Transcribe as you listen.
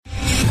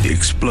The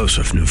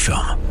explosive new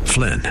film,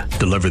 Flynn,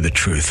 deliver the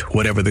truth,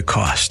 whatever the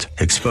cost,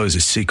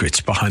 exposes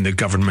secrets behind the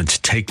government's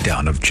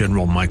takedown of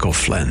General Michael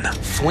Flynn.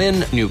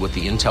 Flynn knew what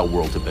the intel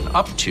world had been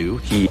up to.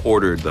 He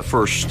ordered the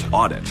first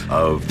audit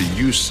of the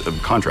use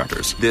of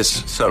contractors.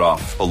 This set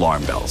off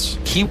alarm bells.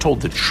 He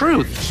told the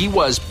truth. He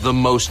was the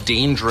most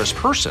dangerous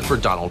person for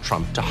Donald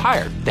Trump to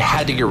hire. They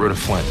had to get rid of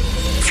Flynn.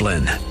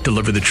 Flynn,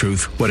 deliver the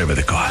truth, whatever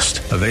the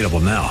cost. Available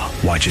now.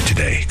 Watch it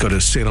today. Go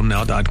to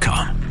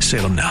salemnow.com.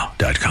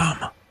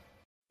 salemnow.com.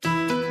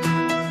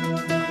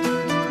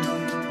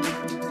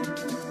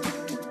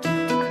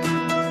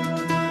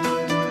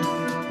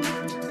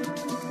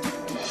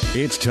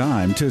 It's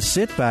time to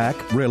sit back,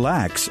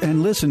 relax,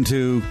 and listen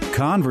to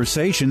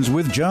Conversations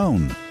with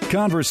Joan.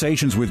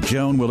 Conversations with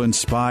Joan will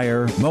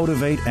inspire,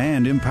 motivate,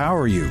 and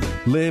empower you.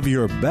 Live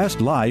your best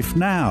life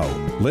now.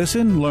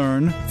 Listen,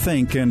 learn,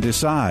 think, and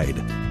decide.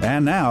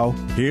 And now,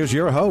 here's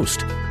your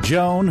host,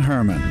 Joan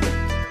Herman.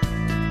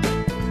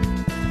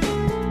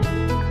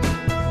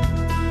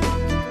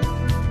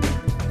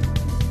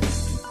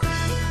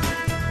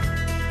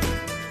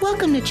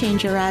 Welcome to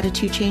Change Your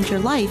Attitude, Change Your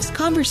Life's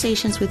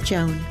Conversations with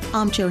Joan.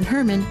 I'm Joan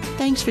Herman.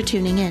 Thanks for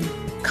tuning in.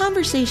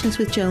 Conversations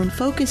with Joan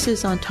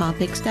focuses on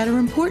topics that are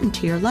important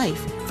to your life,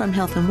 from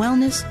health and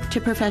wellness to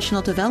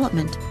professional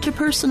development to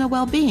personal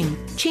well-being.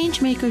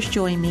 Changemakers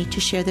join me to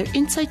share their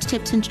insights,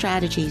 tips, and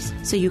strategies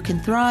so you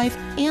can thrive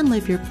and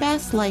live your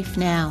best life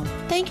now.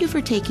 Thank you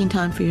for taking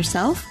time for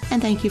yourself,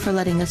 and thank you for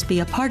letting us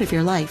be a part of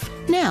your life.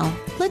 Now,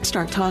 let's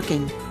start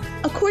talking.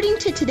 According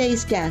to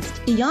today's guest,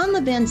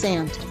 Iyanla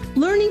Vanzant,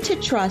 learning to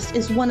trust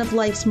is one of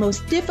life's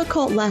most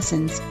difficult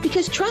lessons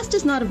because trust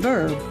is not a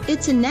verb,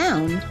 it's a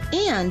noun,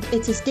 and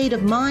it's a state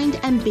of mind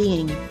and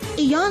being.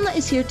 Iyanla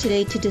is here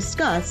today to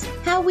discuss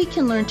how we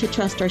can learn to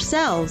trust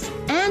ourselves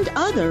and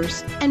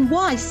others, and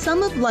why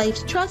some of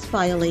life's trust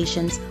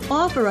violations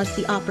offer us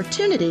the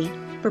opportunity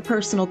for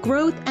personal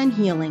growth and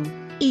healing.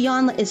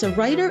 Iyanla is a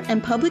writer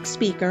and public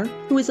speaker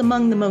who is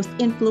among the most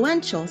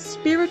influential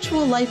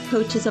spiritual life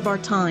coaches of our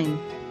time.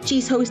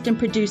 She's host and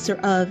producer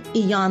of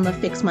Iyanla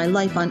Fix My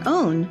Life on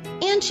OWN,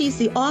 and she's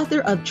the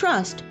author of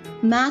Trust,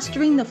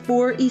 Mastering the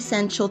 4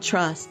 Essential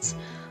Trusts.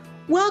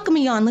 Welcome,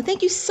 Iyanla.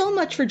 Thank you so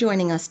much for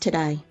joining us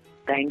today.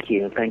 Thank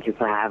you. Thank you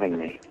for having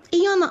me.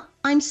 Iyanla,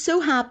 I'm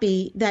so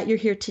happy that you're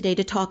here today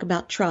to talk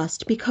about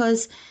trust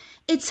because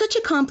it's such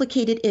a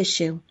complicated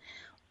issue.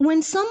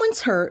 When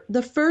someone's hurt,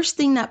 the first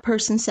thing that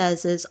person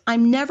says is,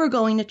 I'm never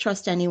going to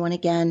trust anyone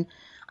again.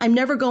 I'm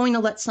never going to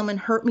let someone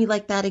hurt me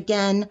like that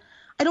again.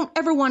 I don't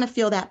ever want to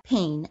feel that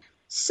pain.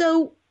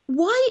 So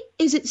why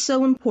is it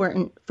so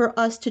important for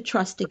us to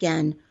trust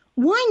again?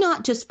 Why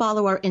not just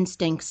follow our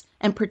instincts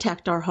and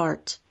protect our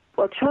heart?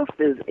 Well, trust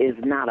is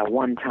not a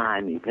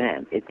one-time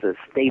event. It's a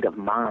state of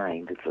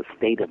mind. It's a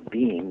state of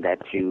being that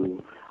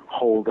you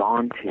hold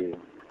on to.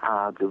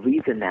 The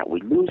reason that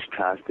we lose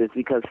trust is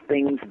because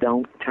things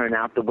don't turn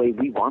out the way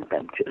we want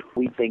them to.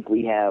 We think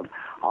we have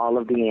all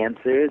of the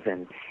answers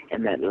and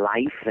that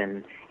life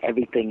and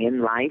everything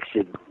in life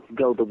should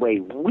go the way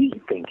we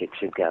think it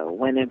should go,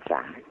 when in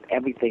fact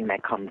everything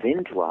that comes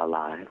into our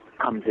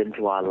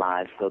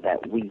lives so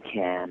that we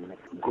can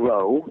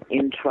grow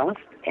in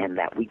trust and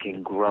that we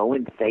can grow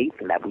in faith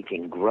and that we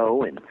can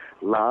grow in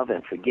love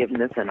and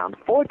forgiveness. And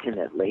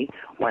unfortunately,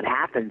 what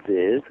happens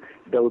is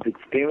those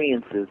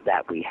experiences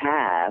that we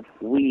have,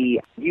 we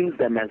use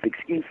them as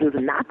excuses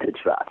not to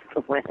trust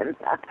when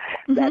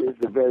that is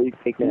the very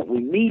thing that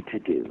we need to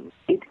do.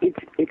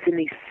 It's an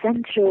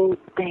essential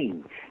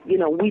thing. You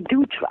know, we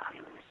do trust.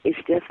 It's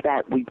just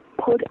that we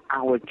put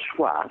our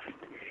trust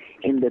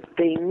in the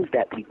things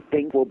that we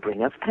think will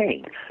bring us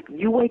pain.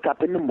 You wake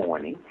up in the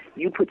morning,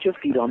 you put your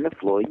feet on the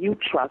floor, you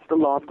trust the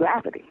law of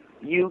gravity.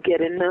 You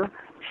get in the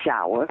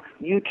shower,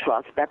 you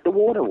trust that the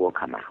water will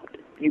come out.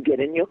 You get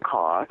in your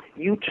car,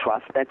 you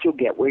trust that you'll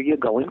get where you're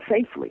going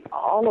safely.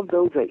 All of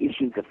those are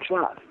issues of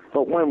trust.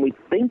 But when we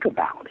think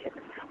about it,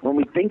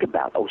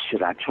 oh,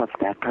 should I trust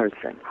that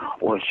person?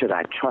 Or should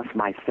I trust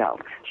myself?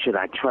 Should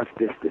I trust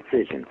this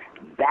decision?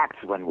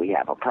 That's when we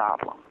have a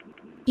problem.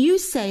 You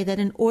say that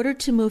in order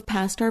to move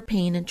past our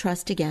pain and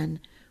trust again,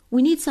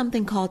 we need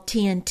something called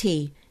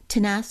TNT,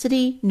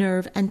 tenacity,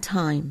 nerve, and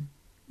time.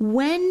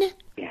 When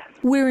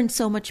we're in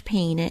so much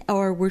pain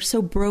or we're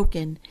so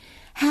broken,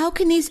 how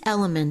can these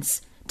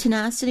elements,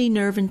 tenacity,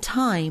 nerve, and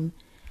time,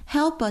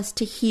 help us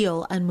to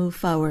heal and move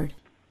forward?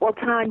 Well,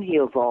 time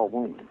heals all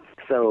wounds.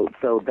 So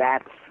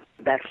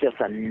that's just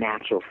a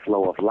natural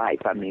flow of life.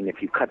 I mean,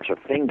 if you cut your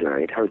finger,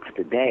 it hurts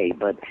today,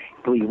 but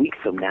 3 weeks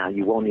from now,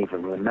 you won't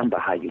even remember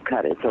how you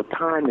cut it. So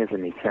time is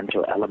an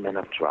essential element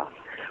of trust.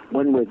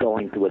 When we're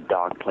going through a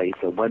dark place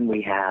or when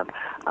we have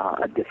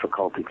a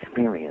difficult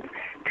experience,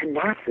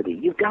 tenacity,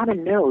 you've got to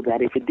know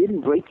that if it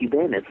didn't break you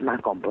then, it's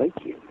not going to break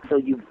you. So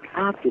you've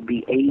got to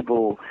be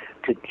able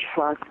to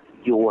trust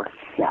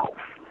yourself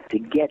to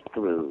get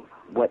through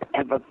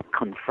whatever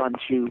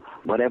confronts you,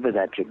 whatever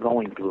that you're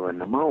going through in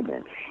the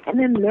moment. And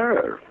then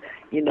nerve.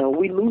 You know,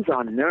 we lose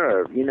our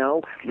nerve, you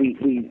know. We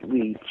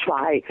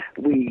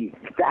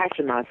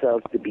fashion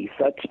ourselves to be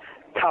such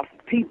tough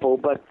people,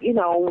 but,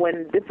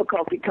 when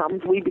difficulty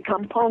comes, we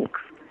become punks.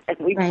 And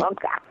we punk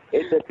out.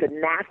 It's the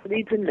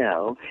tenacity to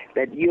know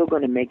that you're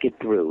going to make it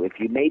through. If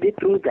you made it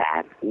through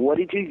that, what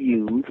did you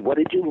use? What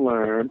did you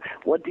learn?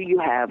 What do you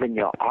have in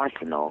your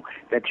arsenal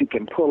that you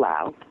can pull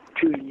out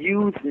to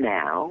use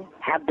now?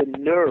 Have the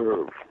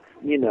nerve,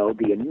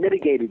 the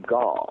unmitigated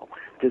gall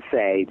to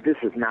say, this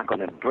is not going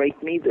to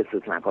break me, this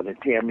is not going to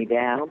tear me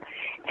down.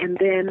 And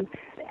then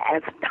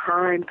as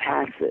time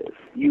passes,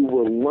 you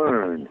will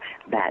learn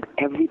that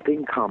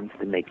everything comes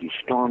to make you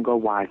stronger,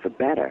 wiser,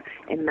 better,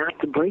 and not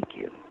to break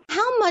you.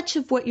 How much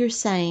of what you're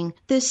saying,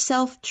 this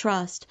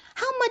self-trust,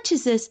 how much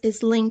of this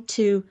is linked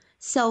to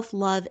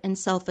self-love and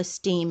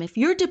self-esteem? If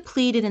you're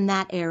depleted in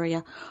that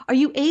area, are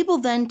you able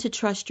then to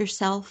trust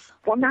yourself?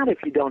 Well, not if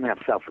you don't have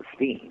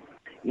self-esteem.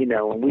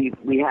 And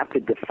we have to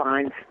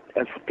define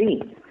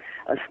esteem.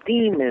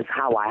 Esteem is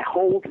how I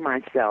hold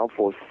myself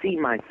or see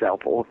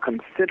myself or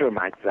consider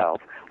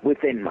myself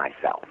within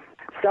myself.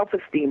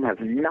 Self-esteem has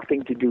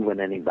nothing to do with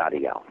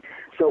anybody else.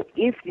 So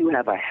if you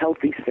have a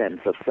healthy sense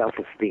of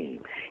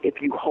self-esteem, if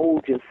you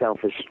hold yourself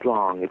as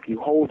strong, if you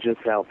hold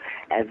yourself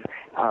as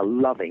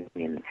loving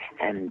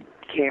and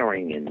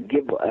caring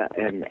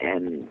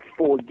and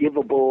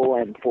forgivable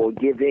and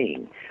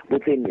forgiving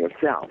within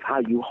yourself, how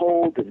you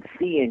hold and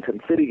see and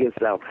consider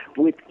yourself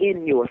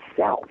within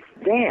yourself,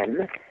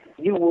 then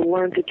you will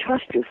learn to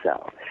trust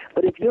yourself.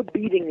 But if you're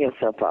beating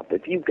yourself up,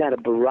 if you've got a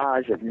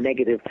barrage of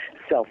negative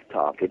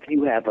self-talk, if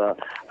you have a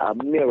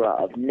mirror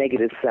of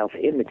negative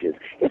self-images,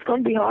 it's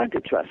going to be hard to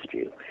trust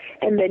you.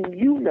 And then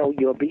you know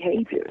your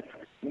behaviors.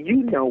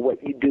 You know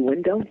what you do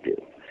and don't do.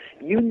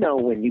 You know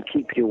when you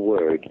keep your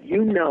word.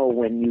 You know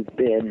when you've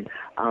been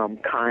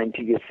kind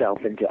to yourself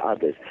and to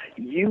others.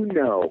 You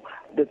know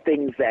the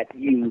things that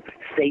you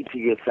say to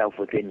yourself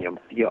within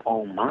your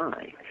own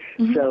mind.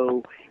 Mm-hmm.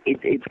 So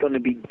it's going to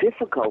be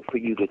difficult for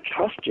you to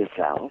trust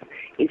yourself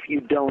if you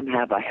don't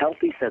have a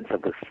healthy sense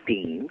of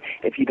esteem,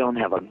 if you don't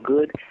have a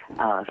good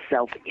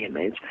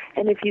self-image,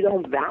 and if you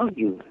don't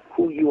value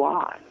who you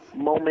are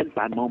moment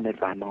by moment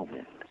by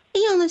moment.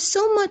 There's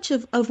so much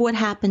of what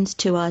happens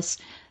to us.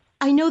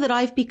 I know that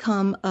I've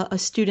become a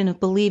student of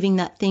believing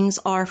that things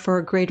are for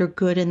a greater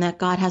good and that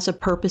God has a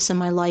purpose in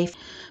my life.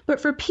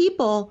 But for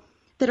people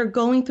that are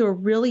going through a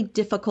really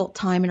difficult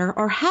time and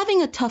are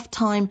having a tough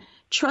time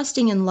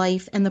trusting in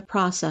life and the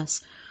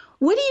process,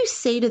 what do you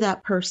say to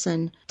that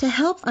person to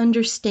help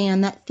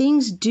understand that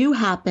things do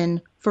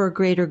happen for a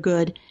greater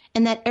good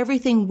and that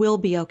everything will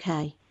be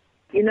okay?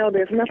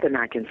 There's nothing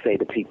I can say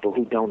to people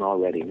who don't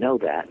already know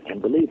that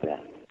and believe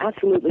that.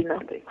 Absolutely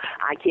nothing.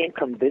 I can't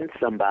convince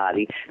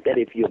somebody that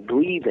if you're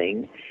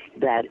breathing,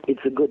 that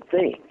it's a good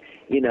thing.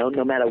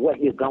 No matter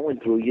what you're going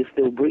through, you're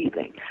still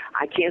breathing.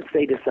 I can't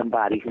say to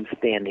somebody who's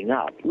standing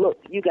up, look,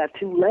 you got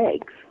 2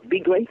 legs. Be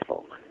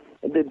grateful.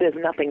 There's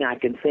nothing I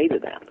can say to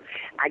them.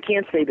 I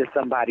can't say to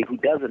somebody who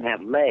doesn't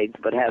have legs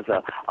but has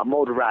a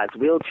motorized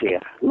wheelchair,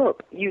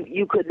 look,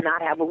 you could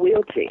not have a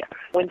wheelchair.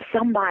 When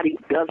somebody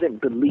doesn't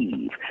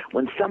believe,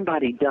 when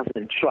somebody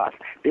doesn't trust,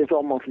 there's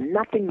almost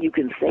nothing you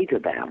can say to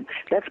them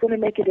that's going to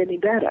make it any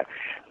better.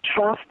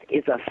 Trust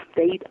is a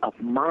state of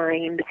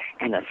mind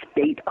and a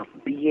state of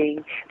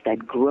being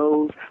that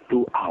grows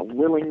through our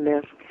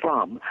willingness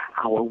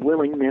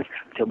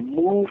to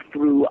move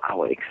through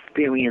our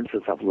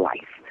experiences of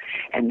life.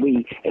 And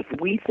if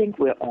we think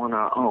we're on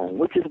our own,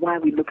 which is why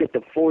we look at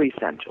the 4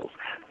 essentials,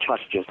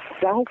 trust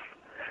yourself,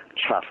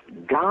 trust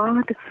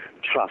God,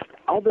 trust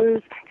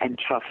others, and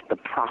trust the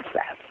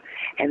process.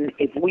 And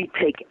if we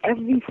take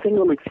every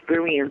single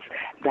experience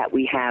that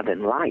we have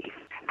in life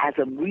as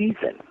a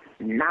reason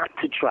not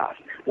to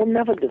trust, we'll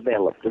never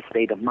develop the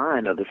state of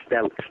mind or the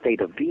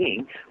state of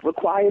being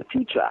required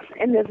to trust.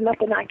 And there's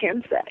nothing I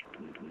can say.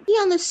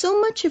 Yeah,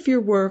 so much of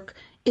your work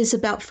is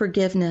about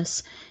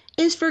forgiveness.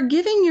 Is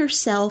forgiving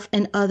yourself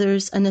and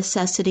others a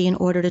necessity in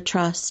order to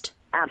trust?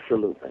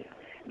 Absolutely.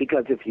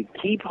 Because if you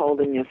keep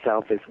holding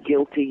yourself as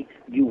guilty,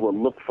 you will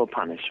look for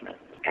punishment.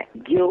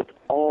 Guilt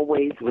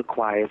always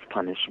requires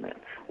punishment,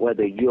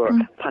 whether you're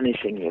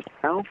punishing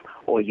yourself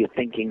or you're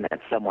thinking that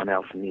someone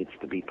else needs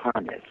to be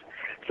punished.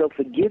 So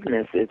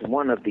forgiveness is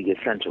one of the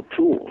essential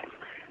tools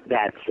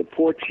that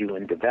supports you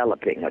in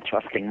developing a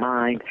trusting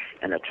mind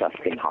and a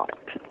trusting heart.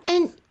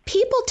 And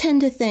people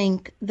tend to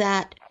think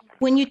that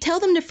when you tell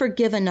them to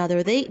forgive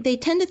another, they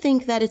tend to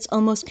think that it's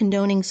almost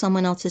condoning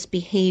someone else's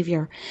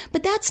behavior.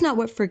 But that's not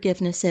what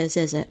forgiveness is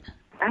it?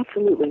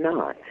 Absolutely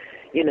not.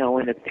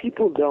 And if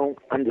people don't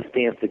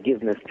understand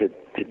forgiveness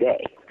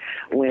today,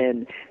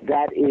 when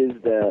that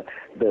is the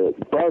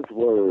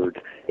buzzword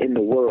in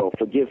the world,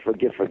 forgive,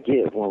 forgive,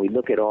 forgive, when we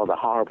look at all the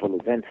horrible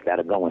events that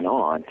are going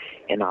on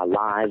in our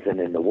lives and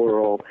in the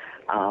world,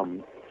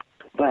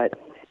 but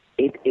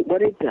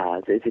what it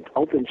does is it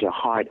opens your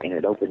heart and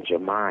it opens your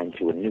mind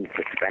to a new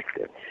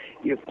perspective.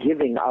 You're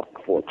giving up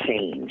for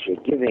change.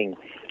 You're giving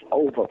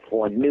over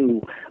for a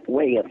new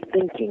way of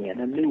thinking and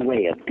a new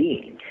way of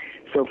being.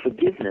 So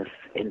forgiveness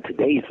in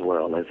today's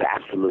world is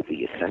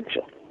absolutely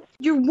essential.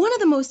 You're one of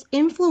the most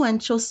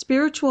influential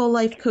spiritual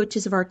life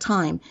coaches of our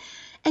time.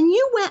 And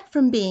you went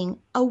from being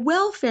a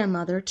welfare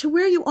mother to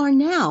where you are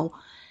now.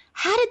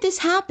 How did this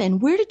happen?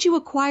 Where did you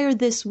acquire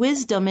this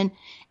wisdom?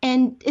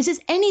 And is this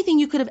anything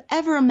you could have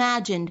ever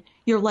imagined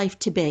your life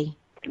to be?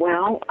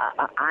 Well,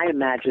 I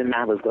imagined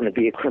I was going to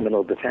be a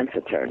criminal defense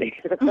attorney.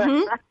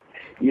 Mm-hmm.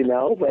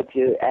 But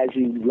as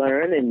you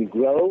learn and you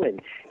grow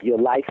and your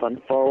life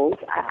unfolds,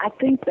 I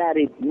think that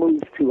it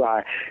moves to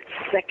our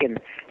second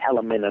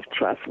element of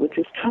trust, which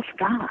is trust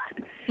God.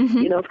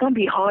 Mm-hmm. It's going to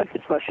be hard to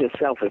trust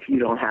yourself if you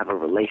don't have a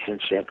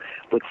relationship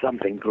with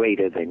something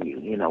greater than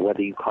you,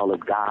 whether you call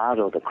it God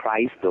or the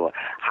Christ or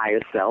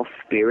higher self,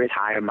 spirit,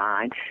 higher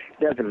mind,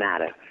 doesn't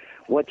matter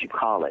what you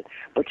call it.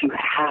 But you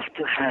have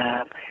to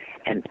have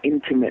an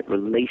intimate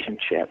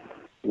relationship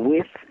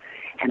with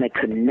and a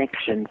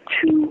connection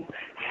to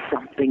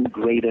something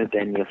greater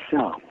than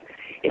yourself.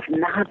 If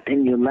not,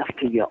 then you're left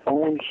to your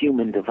own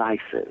human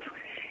devices.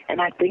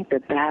 And I think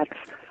that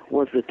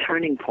was the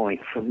turning point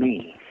for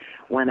me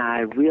when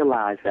I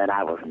realized that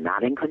I was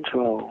not in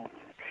control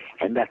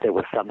and that there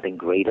was something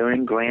greater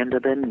and grander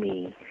than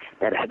me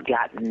that had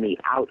gotten me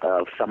out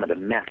of some of the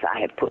mess I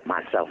had put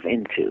myself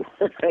into.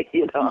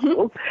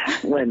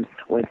 When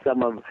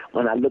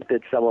I looked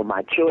at some of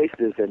my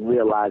choices and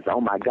realized, oh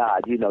my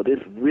God, this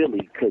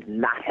really could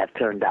not have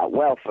turned out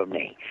well for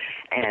me.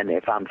 And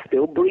if I'm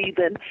still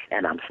breathing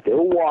and I'm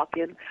still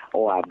walking,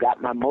 or I've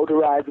got my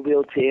motorized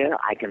wheelchair,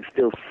 I can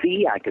still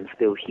see, I can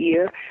still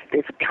hear,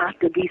 there's got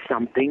to be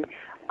something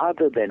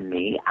other than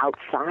me,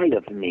 outside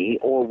of me,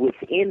 or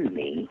within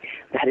me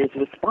that is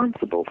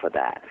responsible for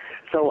that.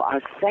 So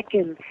our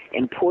second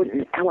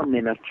important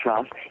element of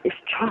trust is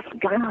trust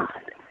God.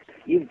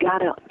 You've got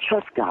to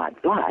trust God.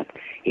 But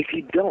if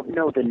you don't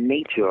know the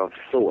nature of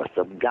source,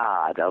 of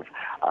God, of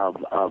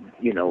a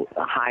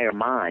higher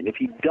mind,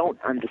 if you don't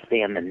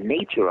understand the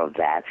nature of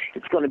that,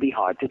 it's going to be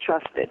hard to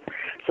trust it.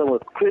 So a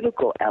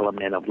critical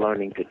element of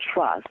learning to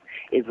trust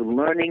is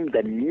learning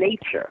the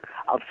nature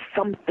of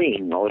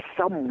something or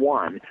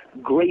someone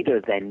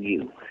greater than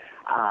you.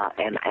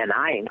 And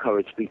I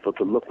encourage people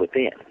to look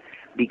within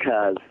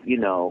because,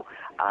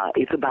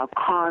 it's about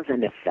cause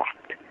and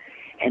effect.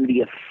 And the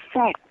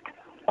effect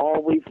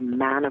always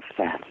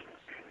manifests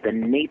the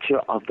nature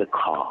of the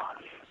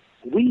cause.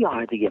 We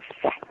are the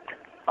effect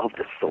of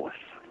the source.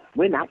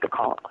 We're not the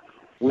cause.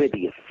 We're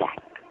the effect.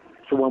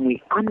 So when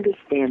we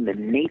understand the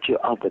nature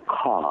of the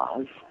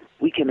cause,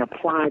 we can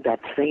apply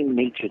that same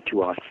nature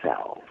to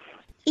ourselves.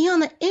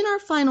 Iyanla, in our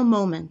final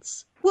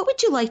moments, what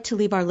would you like to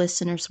leave our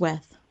listeners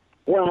with?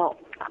 Well,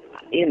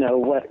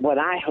 what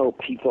I hope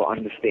people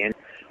understand,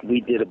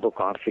 we did a book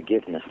on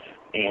forgiveness.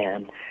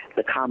 And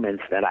the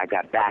comments that I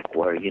got back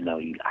were,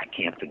 I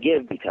can't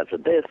forgive because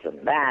of this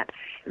and that.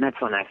 And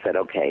that's when I said,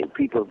 okay,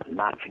 people are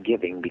not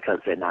forgiving because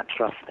they're not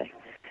trusting.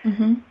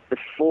 Mm-hmm. The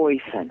 4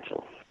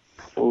 essentials.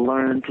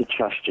 Learn to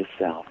trust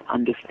yourself.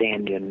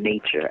 Understand your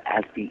nature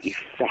as the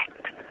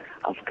effect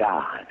of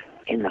God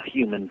in the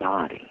human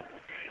body.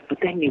 But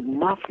then you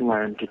must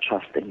learn to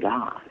trust in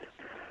God.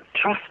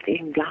 Trust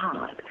in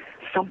God,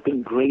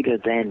 something greater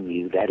than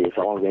you that is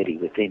already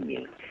within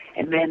you.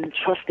 And then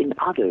trusting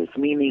others,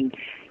 meaning,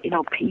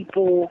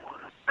 people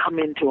come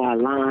into our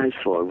lives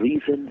for a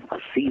reason, a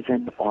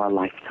season, or a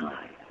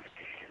lifetime.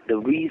 The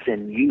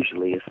reason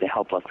usually is to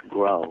help us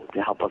grow,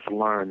 to help us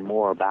learn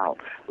more about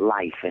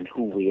life and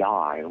who we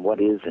are and what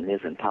is and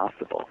isn't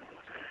possible.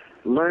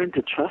 Learn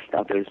to trust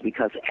others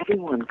because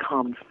everyone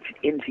comes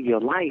into your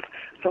life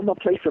from a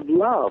place of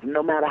love,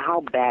 no matter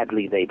how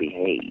badly they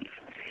behave.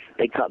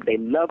 They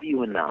love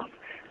you enough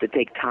to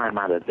take time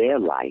out of their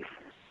life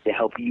to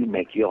help you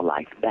make your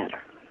life better.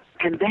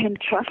 And then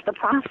trust the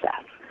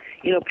process.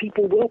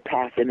 People will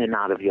pass in and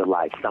out of your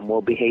life. Some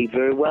will behave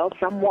very well,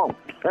 some won't.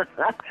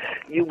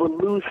 You will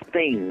lose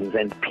things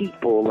and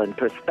people and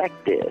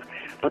perspective.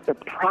 But the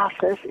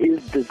process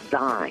is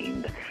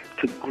designed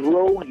to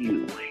grow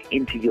you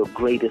into your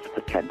greatest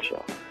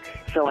potential.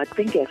 So I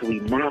think as we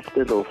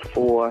master those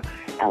 4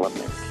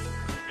 elements,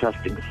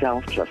 trusting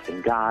self,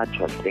 trusting God,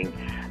 trusting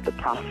the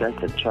process,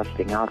 and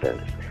trusting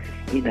others,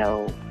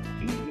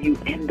 you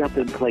end up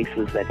in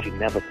places that you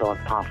never thought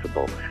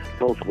possible,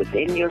 both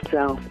within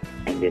yourself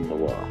and in the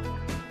world.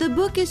 The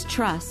book is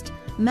Trust,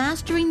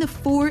 Mastering the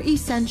 4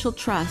 Essential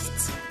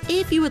Trusts.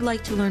 If you would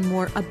like to learn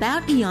more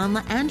about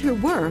Iyanla and her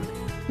work,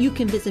 you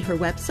can visit her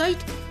website,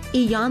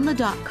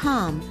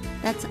 Iyanla.com.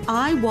 That's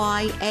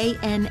Iyanla,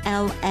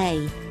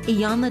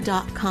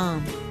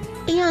 Iyanla.com.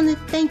 Iyanla,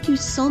 thank you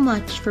so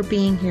much for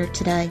being here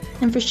today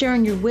and for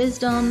sharing your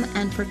wisdom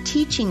and for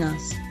teaching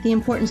us the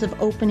importance of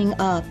opening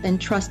up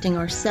and trusting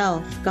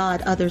ourselves,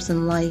 God, others,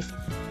 and life.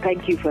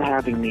 Thank you for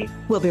having me.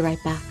 We'll be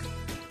right back.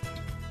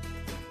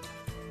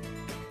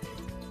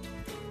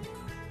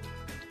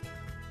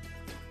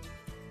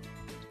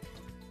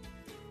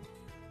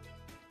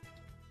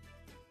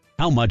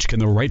 How much can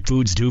the right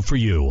foods do for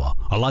you?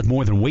 A lot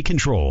more than weight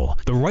control.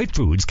 The right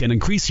foods can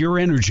increase your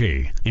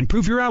energy,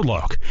 improve your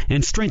outlook,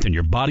 and strengthen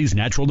your body's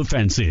natural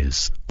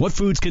defenses. What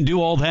foods can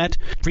do all that?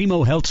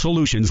 Primo Health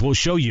Solutions will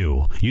show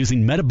you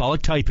using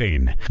metabolic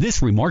typing.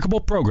 This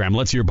remarkable program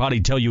lets your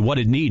body tell you what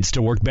it needs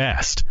to work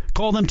best. Call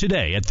Call them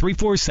today at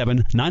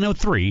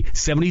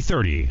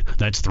 347-903-7030.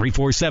 That's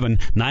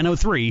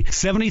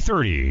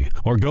 347-903-7030.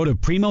 Or go to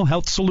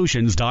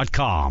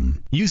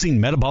PrimoHealthSolutions.com.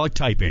 Using metabolic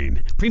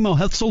typing, Primo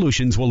Health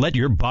Solutions will let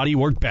your body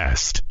work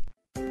best.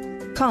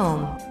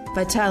 Calm,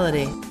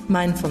 vitality,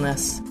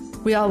 mindfulness.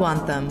 We all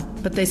want them,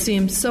 but they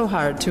seem so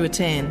hard to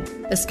attain.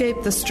 Escape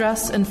the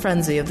stress and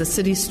frenzy of the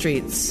city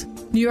streets.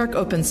 New York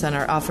Open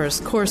Center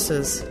offers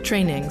courses,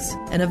 trainings,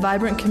 and a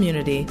vibrant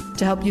community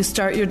to help you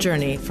start your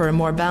journey for a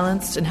more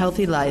balanced and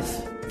healthy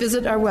life.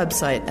 Visit our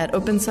website at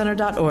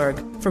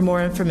opencenter.org for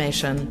more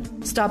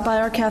information. Stop by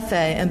our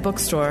cafe and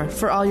bookstore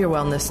for all your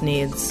wellness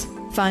needs.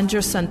 Find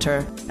your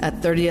center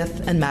at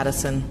 30th and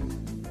Madison.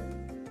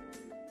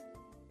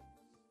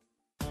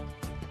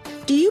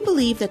 Do you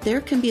believe that there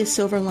can be a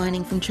silver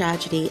lining from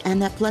tragedy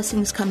and that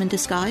blessings come in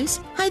disguise?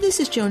 Hi, this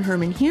is Joan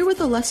Herman here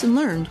with a lesson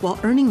learned while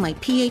earning my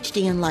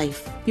PhD in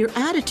life. Your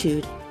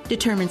attitude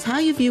determines how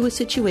you view a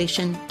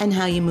situation and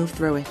how you move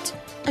through it.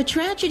 A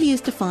tragedy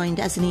is defined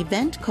as an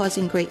event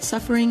causing great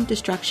suffering,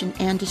 destruction,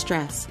 and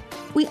distress.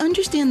 We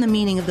understand the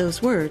meaning of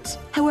those words.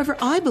 However,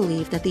 I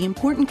believe that the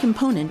important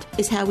component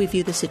is how we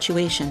view the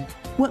situation.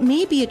 What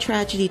may be a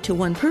tragedy to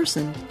one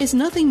person is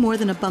nothing more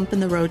than a bump in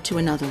the road to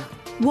another.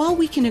 While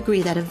we can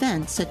agree that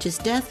events such as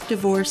death,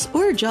 divorce,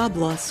 or a job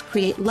loss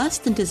create less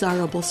than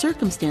desirable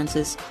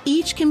circumstances,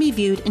 each can be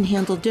viewed and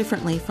handled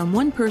differently from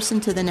one person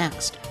to the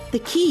next. The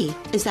key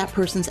is that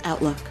person's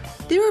outlook.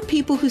 There are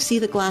people who see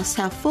the glass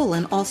half full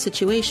in all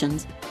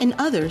situations, and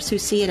others who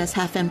see it as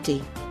half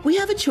empty. We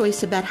have a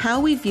choice about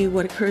how we view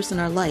what occurs in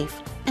our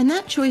life, and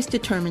that choice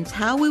determines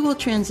how we will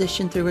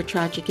transition through a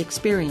tragic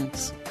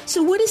experience.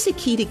 So what is the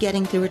key to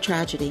getting through a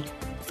tragedy?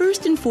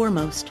 First and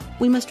foremost,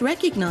 we must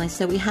recognize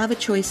that we have a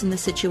choice in the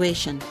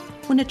situation.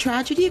 When a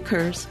tragedy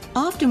occurs,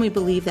 often we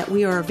believe that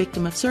we are a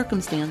victim of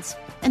circumstance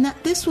and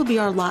that this will be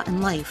our lot in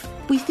life.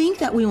 We think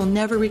that we will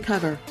never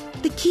recover.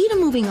 The key to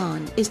moving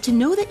on is to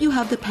know that you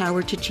have the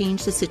power to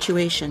change the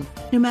situation.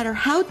 No matter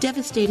how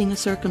devastating a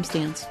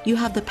circumstance, you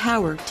have the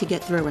power to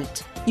get through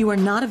it. You are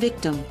not a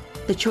victim.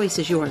 The choice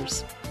is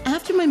yours.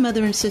 After my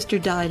mother and sister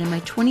died and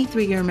my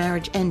 23-year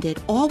marriage ended,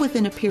 all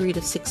within a period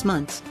of 6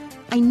 months,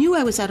 I knew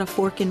I was at a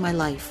fork in my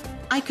life.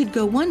 I could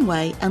go one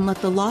way and let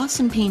the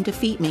loss and pain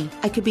defeat me.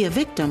 I could be a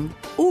victim,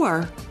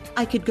 or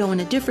I could go in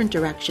a different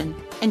direction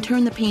and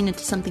turn the pain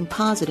into something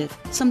positive,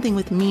 something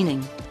with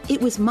meaning.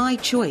 It was my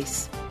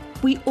choice.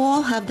 We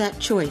all have that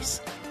choice.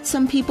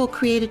 Some people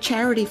create a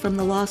charity from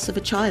the loss of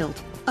a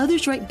child.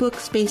 Others write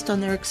books based on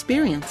their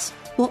experience,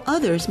 while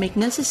others make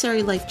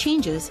necessary life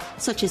changes,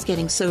 such as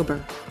getting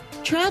sober.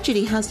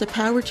 Tragedy has the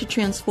power to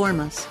transform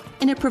us,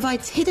 and it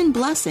provides hidden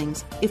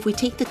blessings if we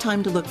take the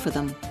time to look for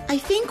them. I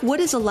think what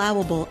is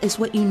allowable is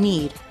what you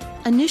need.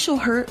 Initial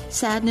hurt,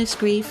 sadness,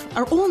 grief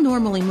are all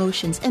normal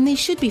emotions, and they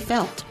should be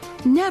felt.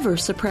 Never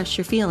suppress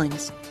your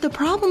feelings. The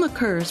problem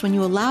occurs when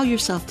you allow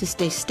yourself to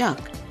stay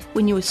stuck,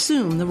 when you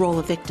assume the role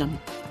of victim.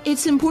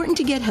 It's important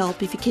to get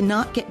help if you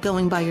cannot get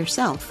going by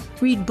yourself.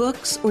 Read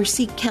books or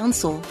seek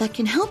counsel that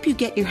can help you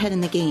get your head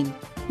in the game.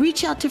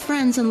 Reach out to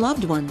friends and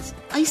loved ones.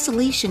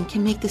 Isolation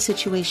can make the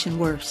situation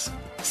worse.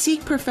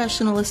 Seek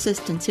professional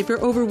assistance if you're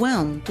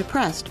overwhelmed,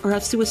 depressed, or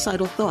have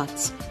suicidal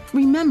thoughts.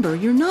 Remember,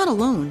 you're not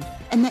alone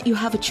and that you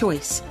have a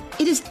choice.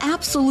 It is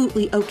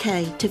absolutely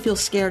okay to feel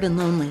scared and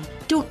lonely.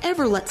 Don't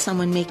ever let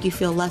someone make you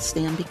feel less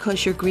than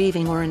because you're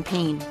grieving or in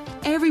pain.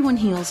 Everyone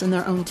heals in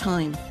their own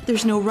time.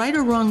 There's no right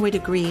or wrong way to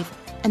grieve,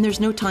 and there's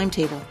no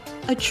timetable.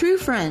 A true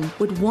friend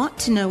would want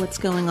to know what's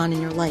going on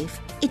in your life.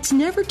 It's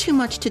never too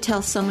much to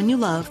tell someone you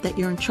love that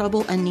you're in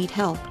trouble and need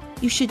help.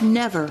 You should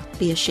never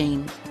be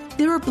ashamed.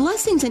 There are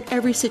blessings in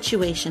every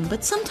situation,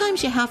 but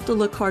sometimes you have to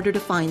look harder to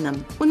find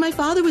them. When my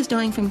father was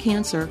dying from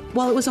cancer,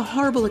 while it was a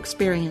horrible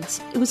experience,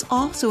 it was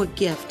also a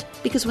gift,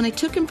 because when I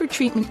took him for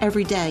treatment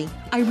every day,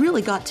 I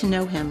really got to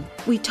know him.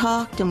 We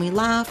talked and we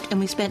laughed and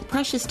we spent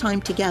precious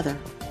time together.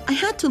 I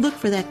had to look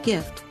for that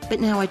gift, but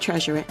now I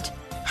treasure it.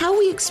 How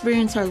we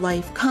experience our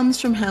life comes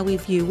from how we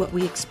view what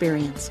we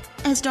experience.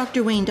 As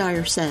Dr. Wayne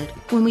Dyer said,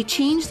 when we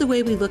change the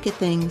way we look at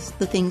things,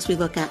 the things we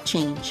look at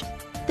change.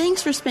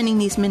 Thanks for spending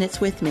these minutes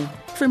with me.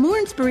 For more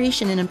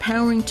inspiration and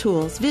empowering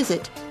tools,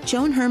 visit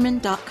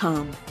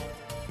joanherman.com.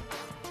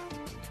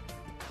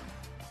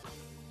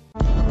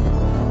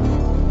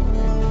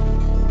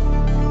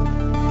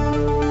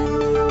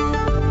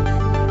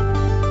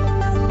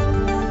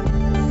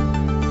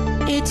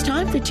 It's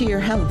time for To Your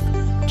Health.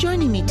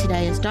 Joining me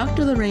today is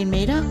Dr. Lorraine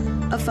Maida,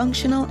 a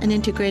functional and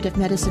integrative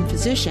medicine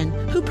physician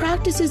who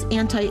practices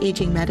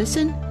anti-aging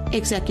medicine,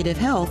 executive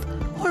health,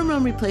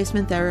 hormone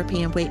replacement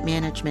therapy, and weight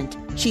management.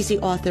 She's the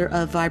author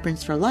of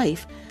Vibrance for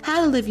Life,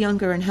 How to Live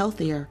Younger and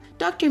Healthier.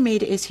 Dr.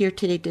 Maida is here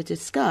today to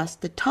discuss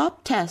the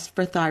top tests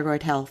for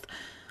thyroid health.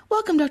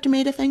 Welcome, Dr.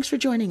 Maida. Thanks for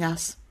joining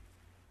us.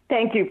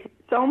 Thank you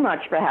so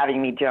much for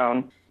having me,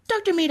 Joan.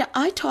 Dr. Maida,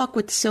 I talk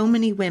with so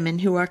many women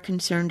who are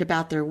concerned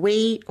about their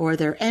weight or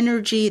their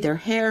energy, their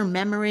hair,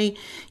 memory,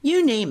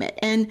 you name it,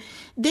 and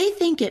they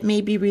think it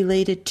may be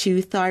related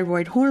to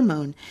thyroid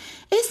hormone.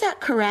 Is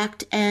that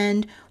correct?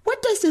 And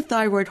what does the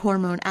thyroid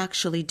hormone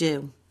actually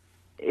do?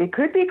 It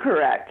could be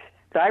correct.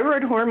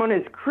 Thyroid hormone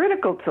is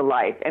critical to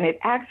life, and it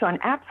acts on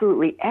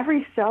absolutely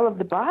every cell of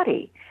the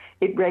body.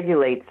 It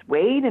regulates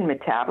weight and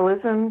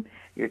metabolism,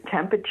 your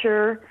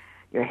temperature,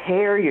 your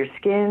hair, your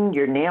skin,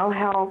 your nail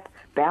health,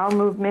 bowel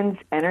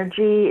movements,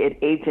 energy. It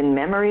aids in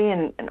memory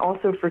and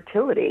also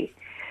fertility.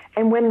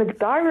 And when the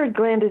thyroid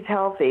gland is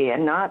healthy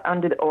and not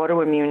under the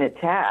autoimmune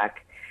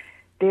attack,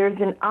 there's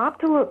an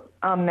optimal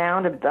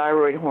amount of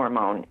thyroid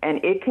hormone,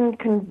 and it can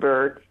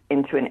convert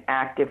into an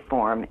active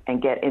form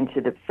and get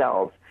into the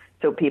cells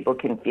so people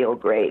can feel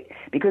great.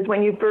 Because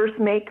when you first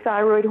make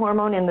thyroid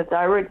hormone in the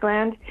thyroid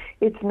gland,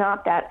 it's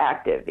not that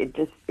active. It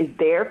just is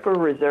there for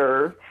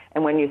reserve,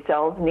 and when your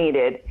cells need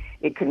it,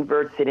 it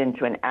converts it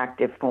into an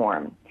active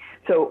form.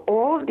 So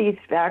all of these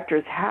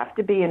factors have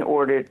to be in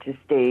order to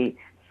stay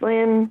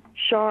slim,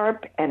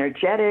 sharp,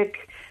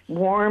 energetic,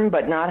 warm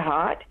but not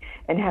hot,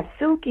 and have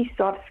silky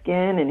soft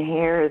skin and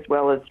hair as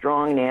well as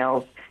strong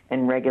nails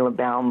and regular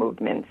bowel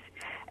movements.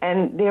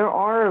 And there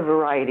are a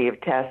variety of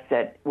tests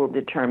that will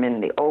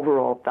determine the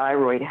overall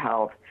thyroid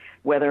health,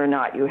 whether or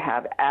not you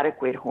have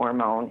adequate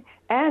hormone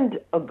and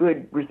a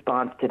good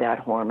response to that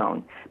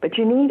hormone. But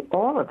you need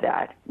all of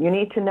that. You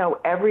need to know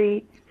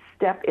every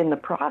step in the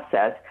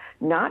process,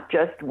 not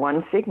just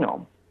one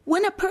signal.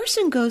 When a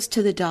person goes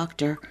to the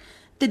doctor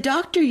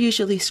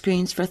usually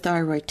screens for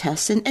thyroid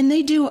tests, and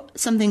they do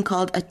something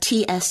called a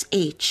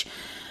TSH.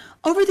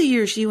 Over the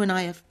years, you and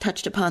I have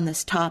touched upon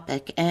this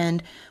topic,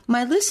 and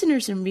my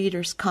listeners and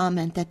readers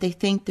comment that they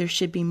think there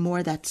should be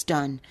more that's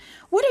done.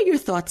 What are your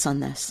thoughts on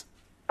this?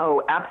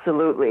 Oh,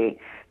 absolutely.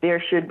 There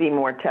should be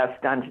more tests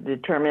done to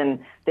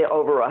determine the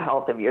overall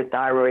health of your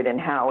thyroid and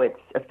how it's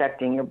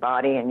affecting your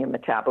body and your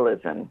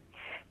metabolism.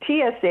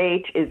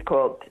 TSH is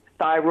called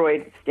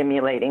thyroid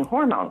stimulating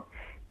hormone.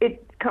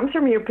 It comes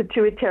from your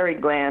pituitary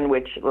gland,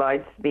 which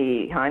lies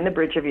behind the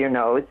bridge of your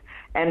nose,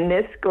 and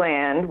this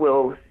gland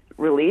will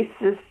release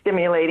this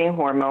stimulating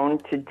hormone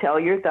to tell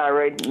your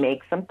thyroid,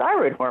 make some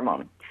thyroid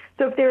hormone.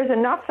 So if there's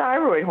enough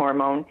thyroid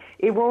hormone,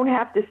 it won't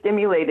have to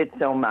stimulate it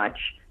so much.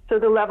 So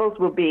the levels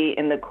will be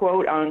in the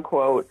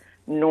quote-unquote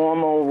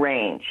normal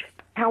range.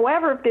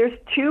 However, if there's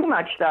too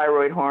much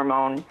thyroid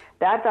hormone,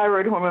 that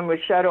thyroid hormone will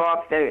shut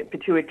off the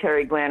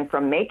pituitary gland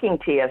from making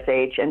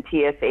TSH, and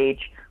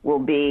TSH will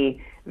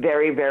be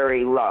very,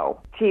 very low.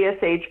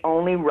 TSH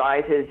only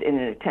rises in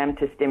an attempt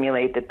to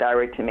stimulate the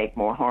thyroid to make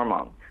more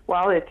hormone.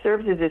 While it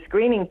serves as a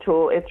screening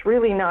tool, it's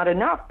really not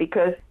enough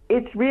because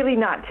it's really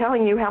not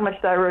telling you how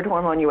much thyroid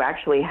hormone you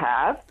actually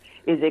have.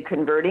 Is it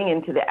converting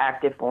into the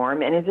active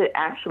form, and is it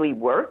actually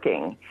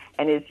working?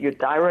 And is your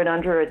thyroid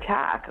under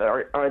attack?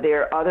 Or are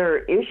there other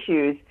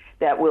issues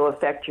that will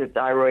affect your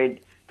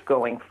thyroid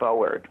going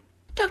forward?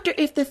 Doctor,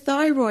 if the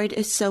thyroid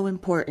is so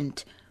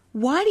important,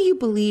 why do you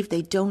believe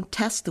they don't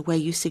test the way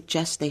you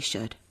suggest they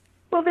should?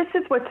 Well, this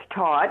is what's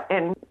taught,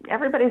 and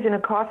everybody's in a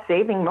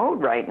cost-saving mode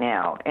right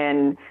now.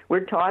 And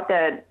we're taught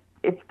that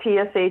if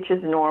TSH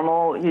is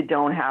normal, you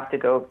don't have to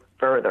go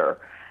further.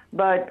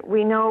 But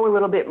we know a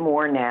little bit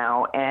more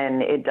now,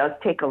 and it does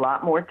take a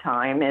lot more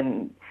time,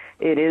 and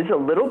it is a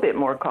little bit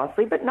more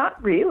costly, but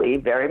not really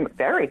very,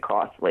 very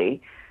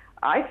costly.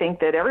 I think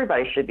that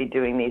everybody should be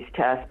doing these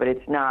tests, but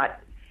it's not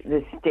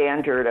the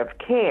standard of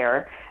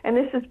care. And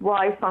this is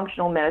why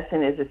functional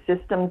medicine is a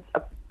systems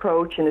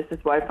approach, and this is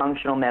why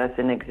functional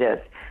medicine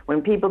exists.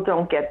 When people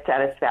don't get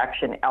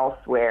satisfaction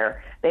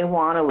elsewhere, they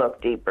want to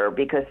look deeper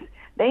because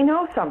they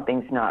know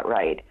something's not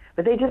right,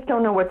 but they just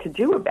don't know what to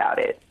do about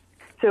it.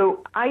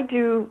 So I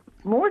do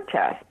more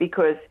tests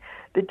because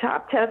the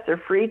top tests are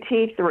free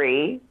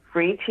T3,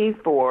 free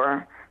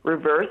T4,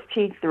 reverse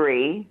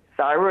T3,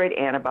 thyroid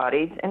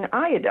antibodies, and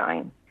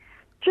iodine.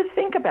 Just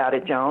think about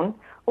it, Joan.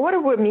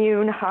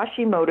 Autoimmune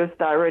Hashimoto's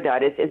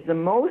thyroiditis is the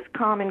most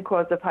common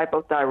cause of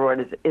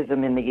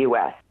hypothyroidism in the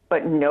U.S.,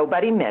 but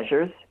nobody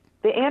measures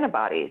the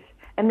antibodies.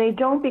 And they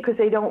don't because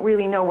they don't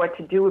really know what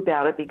to do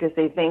about it because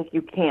they think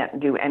you can't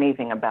do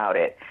anything about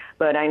it.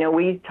 But I know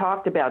we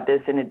talked about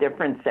this in a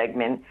different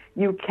segment.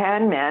 You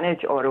can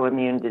manage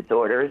autoimmune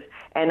disorders,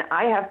 and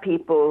I have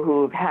people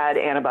who've had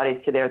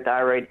antibodies to their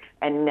thyroid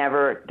and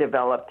never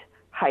developed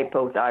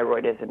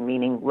hypothyroidism,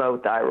 meaning low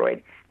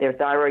thyroid. Their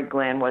thyroid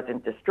gland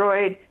wasn't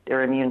destroyed,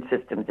 their immune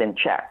system's in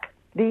check.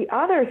 The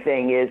other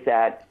thing is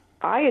that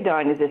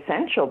iodine is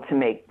essential to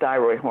make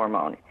thyroid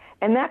hormone,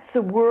 and that's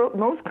the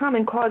most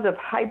common cause of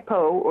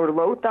hypo or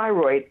low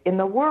thyroid in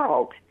the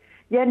world.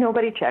 Yet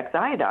nobody checks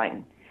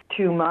iodine.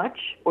 Too much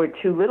or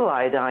too little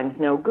iodine is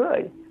no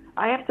good.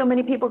 I have so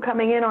many people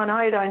coming in on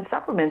iodine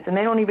supplements, and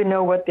they don't even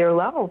know what their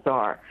levels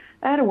are.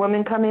 I had a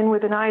woman come in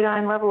with an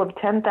iodine level of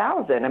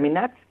 10,000. I mean,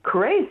 that's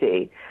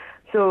crazy.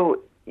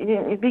 So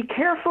be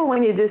careful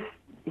when you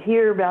just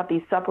hear about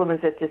these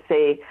supplements that just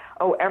say,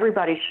 oh,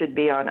 everybody should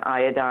be on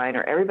iodine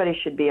or everybody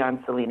should be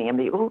on selenium.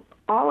 Well,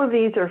 all of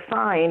these are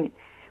fine,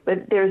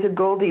 but there's a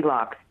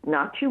Goldilocks.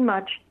 Not too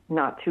much,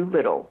 not too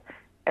little.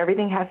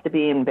 Everything has to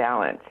be in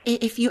balance.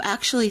 If you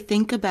actually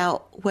think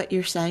about what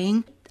you're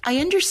saying, I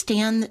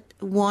understand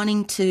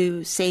wanting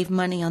to save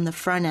money on the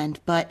front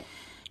end, but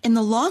in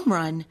the long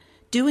run,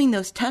 doing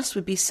those tests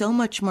would be so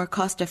much more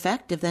cost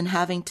effective than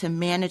having to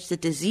manage the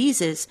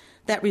diseases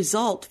that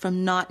result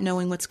from not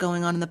knowing what's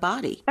going on in the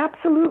body.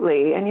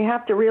 Absolutely. And you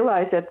have to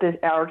realize that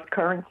our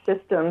current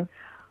system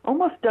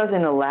almost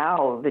doesn't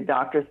allow the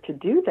doctors to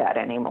do that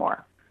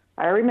anymore.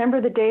 I remember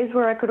the days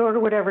where I could order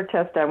whatever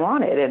test I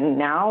wanted, and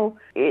now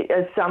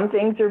some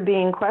things are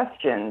being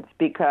questioned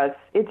because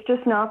it's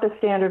just not the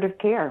standard of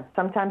care.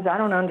 Sometimes I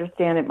don't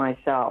understand it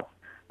myself.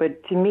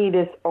 But to me,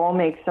 this all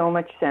makes so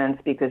much sense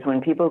because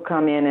when people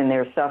come in and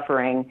they're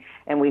suffering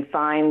and we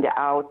find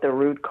out the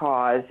root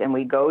cause and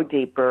we go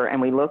deeper and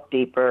we look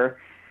deeper,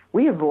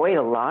 we avoid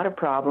a lot of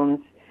problems.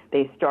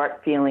 They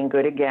start feeling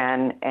good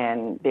again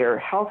and they're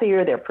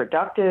healthier, they're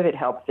productive, it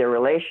helps their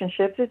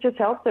relationships, it just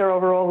helps their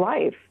overall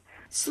life.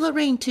 So,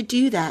 Lorraine, to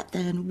do that,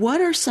 then,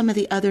 what are some of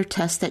the other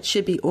tests that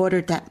should be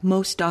ordered that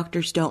most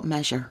doctors don't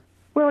measure?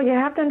 Well, you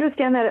have to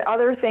understand that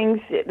other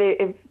things,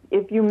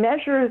 if you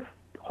measure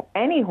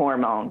any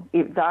hormone,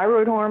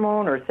 thyroid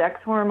hormone or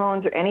sex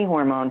hormones or any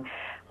hormone,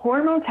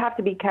 hormones have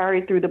to be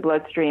carried through the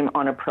bloodstream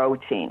on a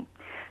protein.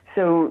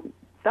 So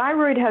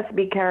thyroid has to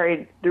be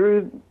carried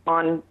through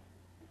on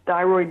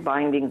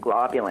thyroid-binding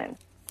globulin.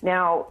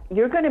 Now,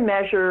 you're going to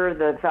measure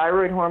the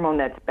thyroid hormone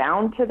that's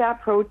bound to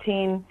that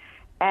protein,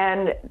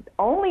 and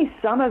only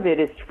some of it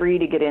is free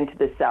to get into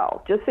the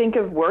cell. Just think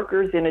of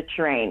workers in a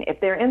train. If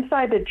they're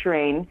inside the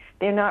train,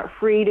 they're not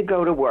free to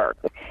go to work.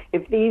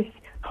 If these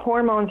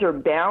hormones are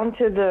bound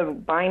to the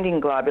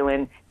binding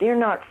globulin, they're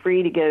not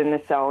free to get in the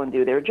cell and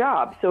do their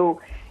job. So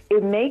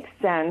it makes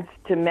sense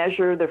to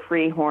measure the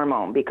free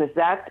hormone because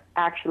that's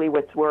actually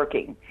what's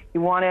working.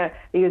 You want to,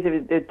 because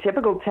the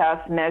typical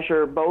tests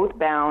measure both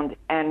bound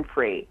and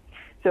free.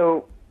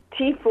 So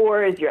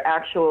T4 is your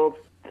actual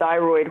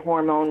thyroid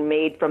hormone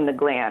made from the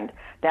gland.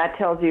 That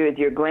tells you is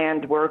your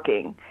gland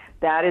working.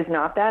 That is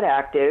not that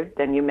active,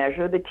 then you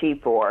measure the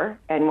T4,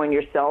 and when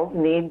your cells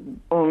need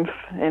oomph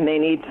and they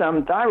need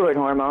some thyroid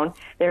hormone,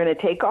 they're going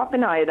to take off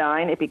an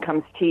iodine, it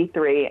becomes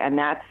T3, and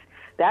that's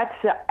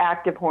the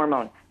active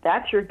hormone.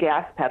 That's your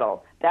gas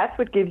pedal. That's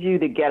what gives you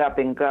the get up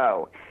and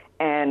go.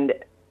 And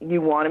you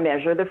want to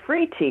measure the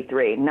free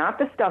T3, not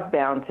the stuff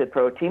bound to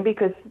protein,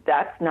 because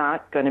that's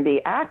not going to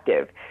be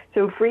active.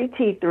 So free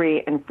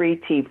T3 and free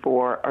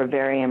T4 are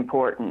very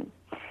important.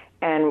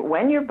 And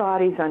when your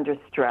body's under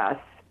stress,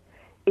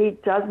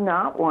 it does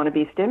not want to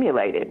be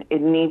stimulated.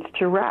 It needs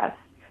to rest.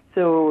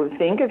 So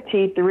think of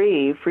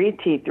T3, free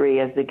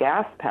T3, as the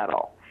gas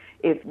pedal.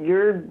 If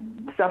you're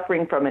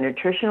suffering from a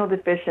nutritional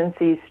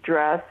deficiency,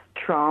 stress,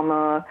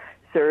 trauma,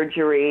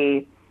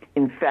 surgery,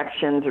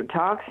 infections, or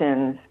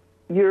toxins,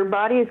 your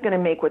body is going to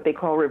make what they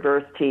call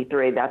reverse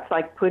T3. That's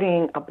like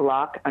putting a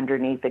block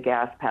underneath the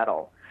gas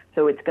pedal.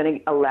 So it's going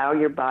to allow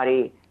your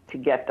body to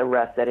get the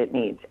rest that it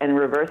needs. And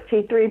reverse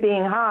T3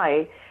 being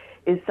high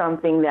is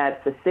something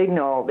that's a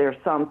signal there's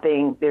some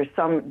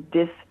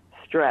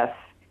distress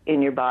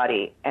in your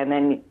body. And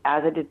then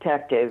as a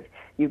detective,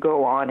 you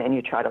go on and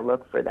you try to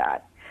look for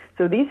that.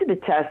 So these are the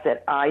tests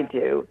that I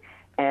do,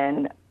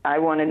 and I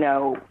want to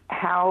know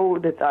how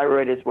the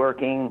thyroid is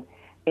working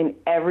in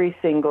every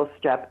single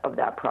step of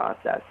that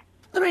process.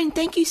 Lorraine,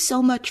 thank you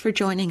so much for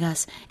joining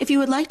us. If you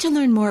would like to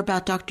learn more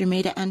about Dr.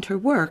 Maida and her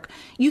work,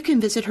 you can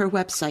visit her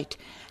website,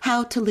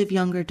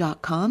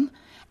 howtoliveyounger.com.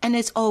 And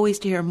as always,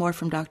 to hear more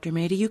from Dr.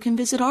 Maida, you can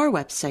visit our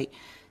website,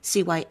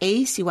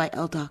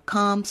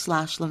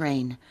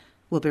 cyacyl.com/Lorraine.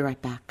 We'll be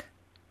right back.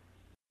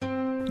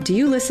 Do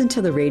you listen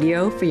to the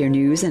radio for your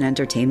news and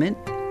entertainment?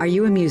 Are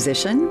you a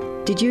musician?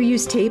 Did you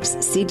use tapes,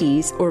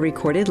 CDs, or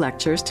recorded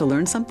lectures to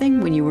learn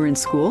something when you were in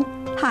school?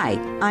 Hi,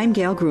 I'm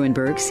Gail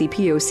Gruenberg,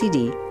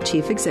 CPOCD,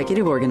 Chief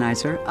Executive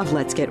Organizer of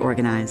Let's Get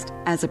Organized.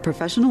 As a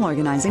professional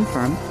organizing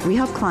firm, we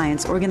help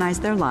clients organize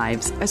their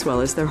lives as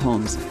well as their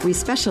homes. We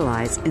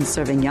specialize in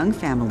serving young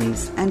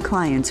families and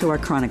clients who are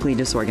chronically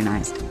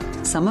disorganized.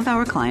 Some of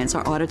our clients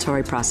are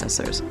auditory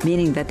processors,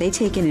 meaning that they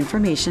take in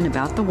information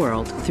about the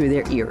world through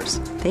their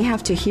ears. They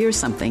have to hear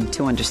something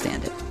to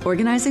understand it.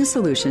 Organizing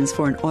solutions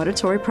for an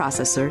auditory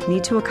processor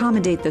need to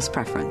accommodate this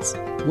preference.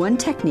 One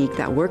technique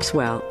that works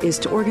well is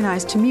to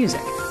organize to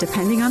music.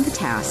 Depending on the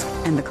task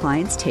and the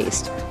client's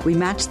taste, we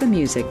match the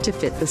music to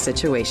fit the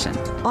situation.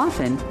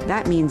 Often,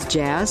 that means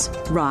jazz,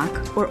 rock,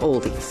 or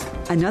oldies.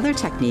 Another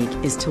technique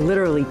is to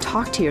literally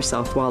talk to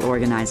yourself while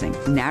organizing.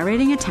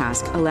 Narrating a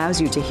task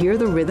allows you to hear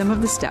the rhythm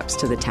of the steps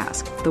to the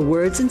task, the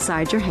words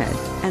inside your head,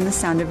 and the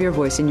sound of your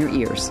voice in your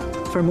ears.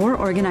 For more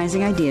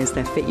organizing ideas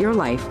that fit your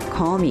life,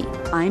 call me.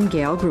 I'm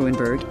Gail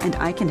Gruenberg, and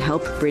I can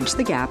help bridge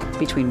the gap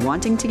between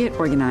wanting to get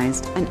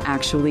organized and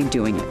actually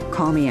doing it.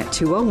 Call me at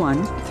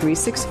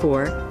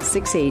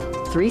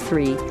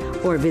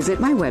 201-364-6833 or visit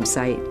my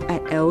website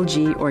at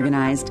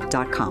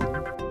lgorganized.com.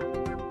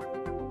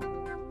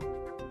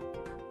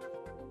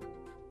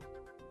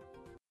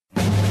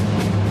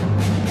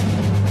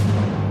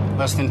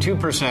 Less than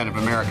 2% of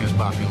America's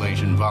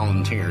population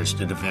volunteers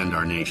to defend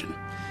our nation.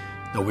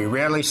 Though we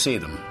rarely see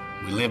them,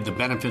 we live the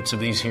benefits of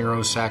these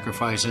heroes'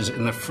 sacrifices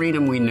in the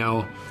freedom we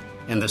know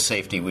and the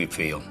safety we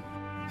feel.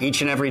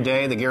 Each and every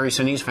day, the Gary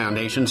Sinise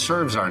Foundation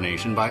serves our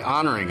nation by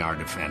honoring our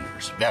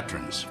defenders,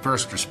 veterans,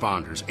 first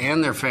responders,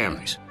 and their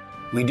families.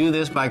 We do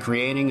this by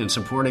creating and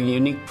supporting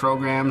unique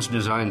programs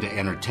designed to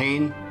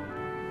entertain,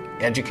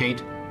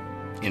 educate,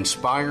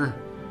 inspire,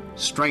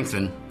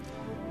 strengthen,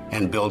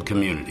 and build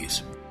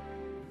communities.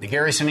 The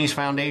Gary Sinise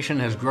Foundation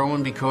has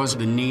grown because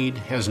the need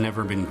has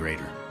never been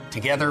greater.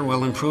 Together,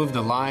 we'll improve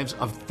the lives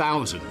of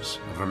thousands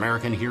of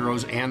American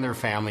heroes and their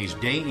families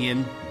day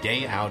in,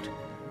 day out,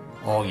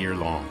 all year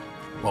long.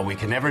 While we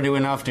can never do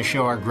enough to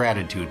show our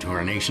gratitude to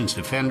our nation's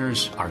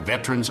defenders, our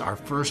veterans, our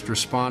first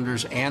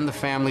responders, and the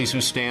families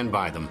who stand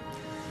by them,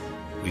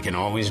 we can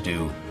always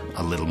do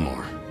a little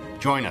more.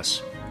 Join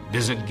us.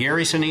 Visit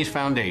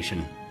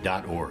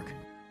GarySiniseFoundation.org.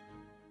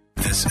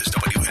 This is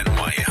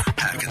WNYM,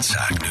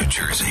 Hackensack, New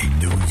Jersey,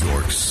 New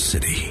York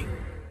City.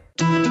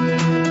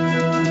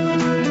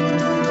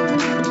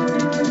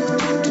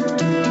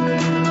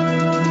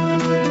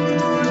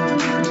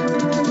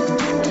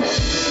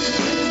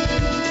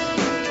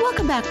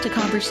 Back to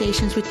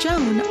Conversations with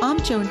Joan.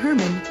 I'm Joan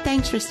Herman.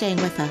 Thanks for staying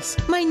with us.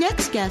 My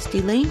next guest,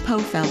 Elaine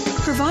Pofeld,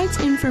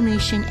 provides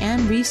information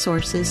and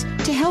resources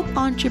to help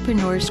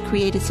entrepreneurs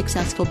create a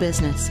successful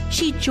business.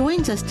 She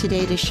joins us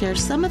today to share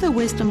some of the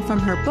wisdom from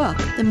her book,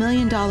 The $1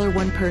 Million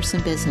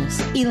One-Person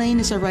Business. Elaine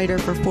is a writer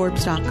for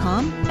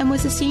Forbes.com and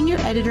was a senior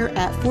editor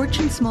at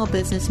Fortune Small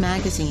Business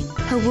magazine.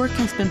 Her work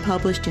has been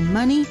published in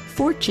Money,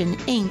 Fortune,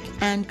 Inc.,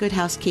 and Good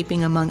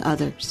Housekeeping, among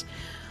others.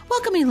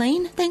 Welcome,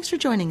 Elaine. Thanks for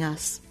joining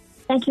us.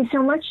 Thank you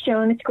so much,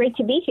 Joan. It's great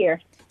to be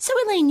here. So,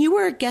 Elaine, you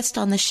were a guest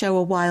on the show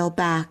a while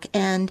back,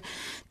 and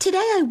today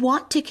I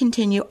want to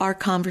continue our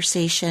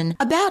conversation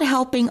about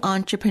helping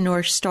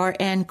entrepreneurs start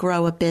and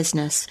grow a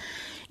business.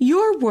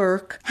 Your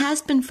work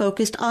has been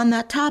focused on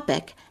that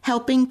topic,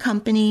 helping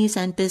companies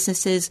and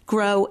businesses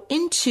grow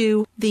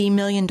into the $1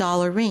 million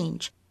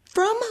range.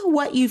 From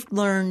what you've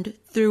learned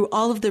through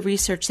all of the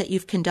research that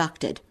you've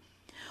conducted,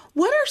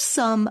 what are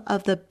some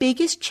of the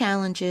biggest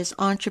challenges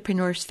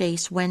entrepreneurs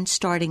face when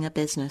starting a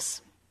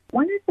business?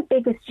 One of the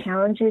biggest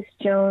challenges,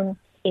 Joan,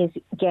 is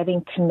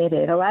getting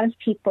committed. A lot of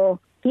people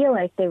feel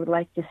like they would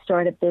like to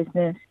start a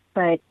business,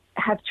 but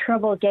have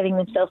trouble getting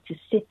themselves to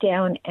sit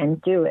down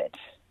and do it.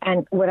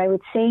 And what I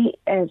would say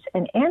as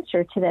an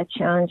answer to that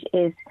challenge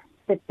is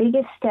the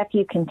biggest step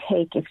you can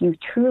take if you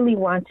truly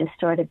want to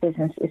start a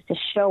business is to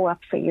show up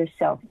for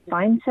yourself.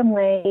 Find some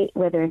way,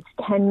 whether it's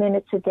 10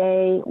 minutes a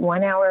day,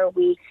 1 hour a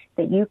week,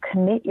 that you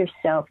commit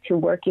yourself to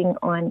working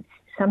on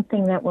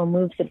something that will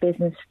move the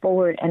business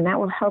forward, and that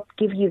will help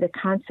give you the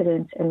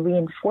confidence and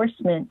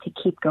reinforcement to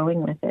keep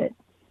going with it.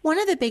 One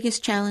of the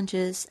biggest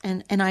challenges,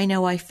 and I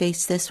know I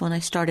faced this when I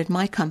started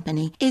my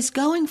company, is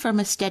going from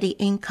a steady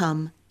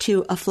income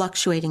to a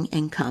fluctuating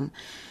income.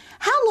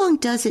 How long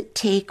does it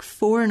take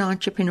for an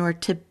entrepreneur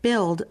to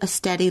build a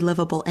steady,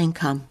 livable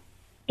income?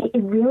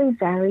 It really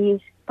varies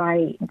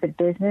by the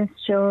business,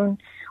 Joan.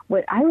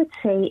 What I would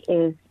say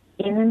is,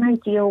 in an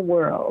ideal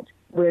world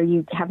where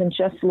you haven't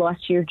just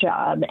lost your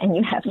job and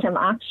you have some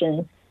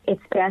options,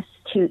 it's best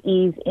to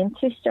ease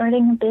into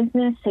starting a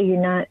business so you're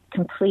not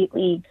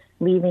completely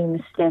leaving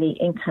the steady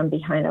income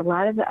behind. A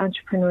lot of the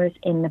entrepreneurs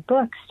in the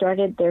book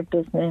started their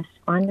business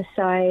on the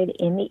side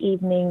in the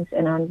evenings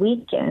and on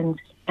weekends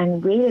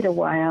and waited a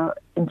while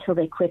until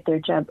they quit their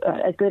job.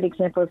 A good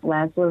example is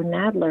Laszlo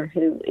Nadler,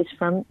 who is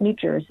from New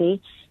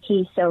Jersey.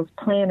 He sells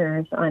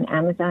planners on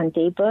Amazon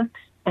Daybooks,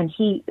 and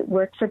he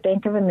worked for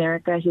Bank of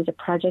America. He was a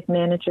project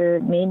manager,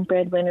 main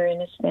breadwinner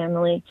in his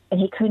family, and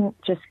he couldn't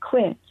just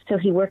quit. So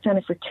he worked on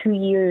it for 2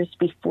 years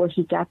before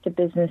he got the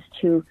business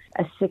to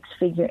a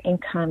six-figure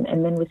income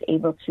and then was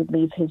able to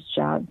leave his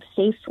job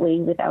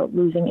safely without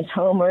losing his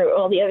home or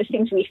all the other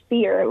things we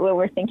fear when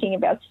we're thinking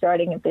about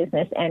starting a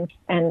business. And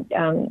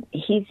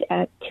he's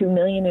at $2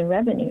 million in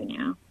revenue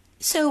now.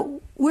 So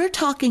we're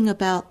talking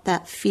about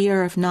that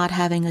fear of not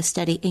having a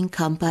steady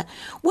income, but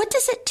what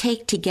does it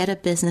take to get a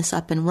business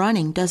up and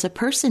running? Does a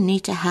person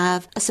need to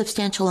have a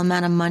substantial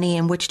amount of money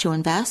in which to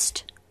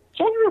invest?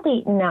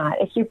 Generally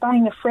not. If you're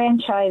buying a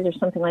franchise or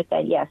something like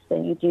that, yes,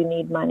 then you do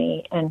need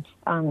money. And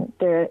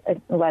there are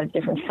a lot of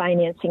different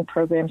financing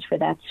programs for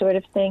that sort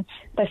of thing.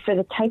 But for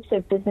the types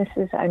of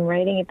businesses I'm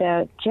writing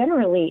about,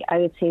 generally, I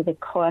would say the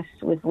cost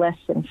was less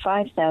than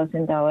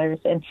 $5,000.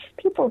 And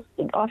people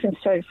often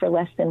started for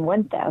less than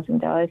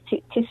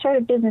 $1,000. To start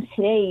a business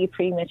today, you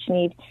pretty much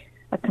need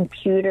a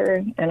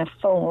computer and a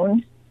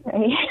phone.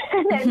 Right?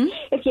 And then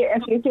if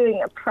you're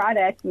doing a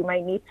product, you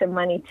might need some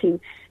money to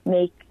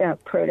make a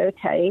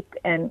prototype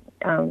and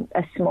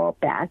a small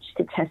batch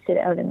to test it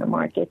out in the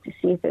market to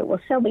see if it will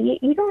sell. But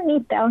you don't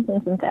need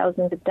thousands and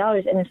thousands of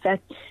dollars. And in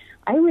fact,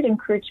 I would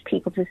encourage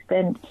people to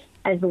spend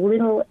as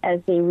little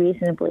as they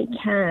reasonably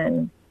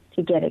can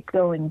to get it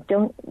going.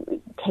 Don't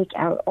take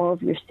out all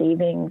of your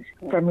savings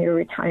from your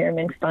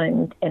retirement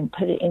fund and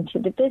put it into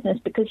the business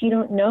because you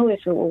don't know if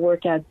it will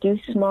work out. Do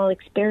small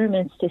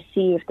experiments to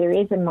see if there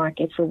is a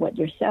market for what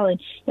you're selling.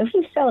 If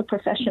you sell a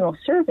professional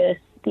service,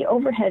 the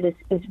overhead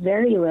is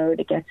very low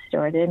to get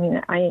started. I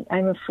mean,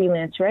 I'm a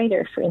freelance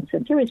writer, for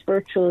instance. There is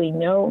virtually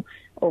no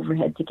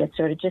overhead to get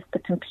started, just the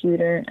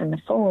computer and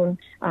the phone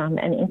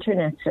and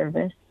internet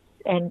service.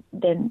 And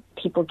then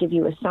people give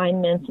you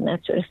assignments and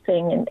that sort of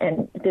thing,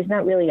 and there's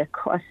not really a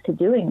cost to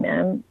doing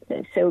them.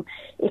 So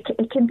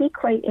it can be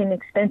quite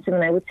inexpensive,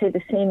 and I would say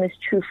the same is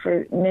true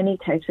for many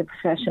types of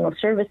professional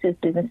services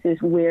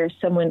businesses where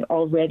someone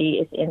already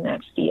is in that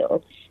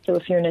field. So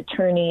if you're an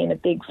attorney in a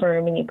big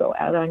firm and you go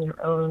out on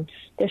your own,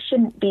 there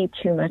shouldn't be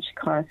too much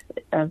cost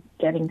of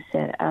getting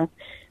set up.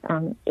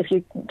 If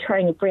you're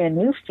trying a brand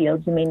new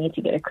field, you may need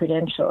to get a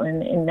credential,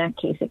 and in that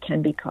case, it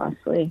can be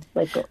costly,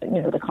 like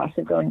the cost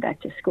of going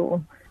back to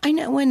school. I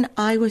know when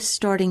I was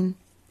starting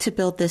to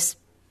build this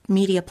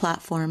media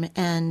platform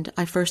and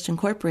I first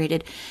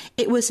incorporated,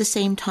 it was the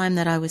same time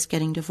that I was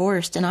getting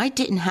divorced, and I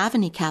didn't have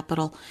any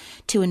capital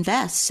to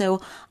invest.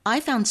 So I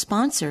found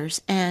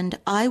sponsors, and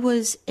I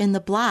was in the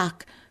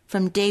black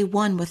from day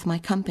one with my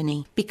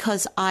company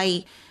because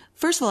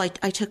first of all,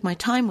 I took my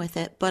time with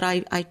it, but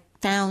I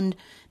found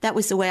that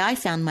was the way I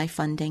found my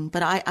funding,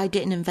 but I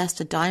didn't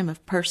invest a dime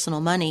of personal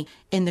money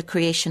in the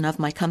creation of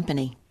my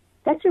company.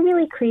 That's a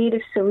really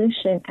creative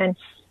solution. And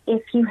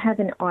if you have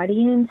an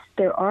audience,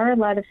 there are a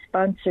lot of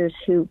sponsors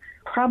who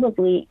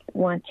probably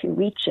want to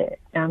reach it.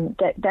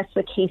 That's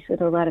the case with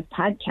a lot of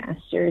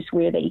podcasters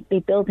where they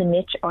build a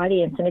niche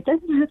audience, and it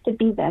doesn't have to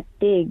be that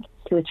big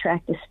to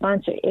attract a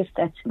sponsor if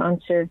that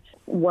sponsor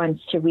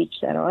wants to reach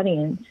that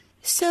audience.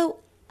 So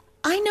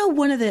I know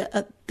one of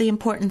the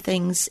important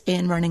things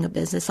in running a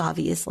business,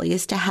 obviously,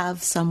 is to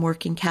have some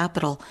working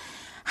capital.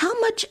 How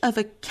much of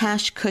a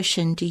cash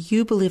cushion do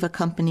you believe a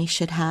company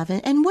should have?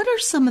 And what are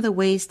some of the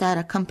ways that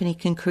a company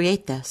can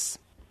create this?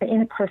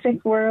 In a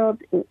perfect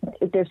world,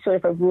 there's sort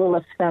of a rule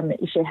of thumb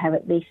that you should have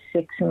at least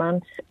 6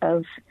 months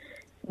of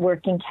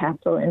working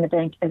capital in the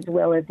bank as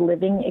well as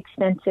living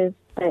expenses.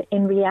 But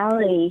in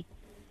reality,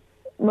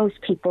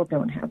 most people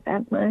don't have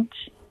that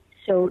much.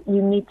 So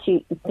you need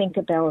to think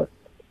about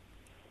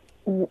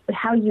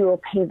how you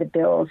will pay the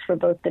bills for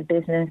both the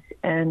business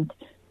and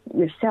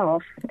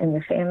yourself and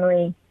your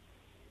family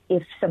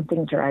if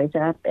something dries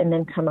up, and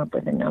then come up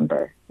with a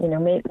number.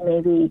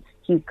 Maybe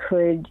you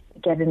could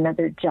get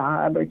another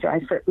job or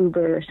drive for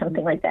Uber or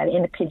something like that.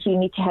 And because you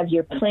need to have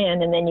your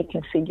plan, and then you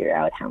can figure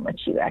out how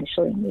much you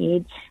actually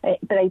need.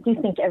 But I do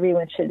think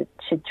everyone should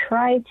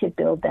try to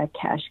build that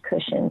cash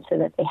cushion so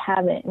that they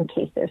have it in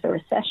case there's a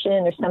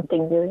recession or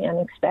something really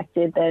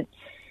unexpected that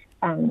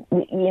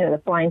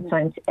that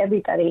blindsides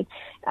everybody.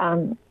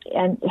 And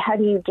how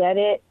do you get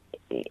it?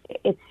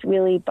 It's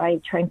really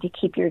by trying to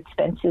keep your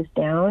expenses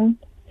down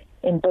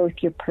in both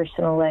your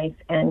personal life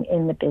and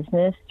in the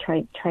business.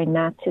 Try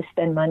not to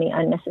spend money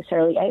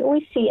unnecessarily. I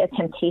always see a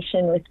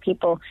temptation with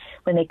people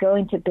when they go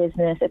into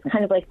business. It's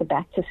kind of like the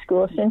back to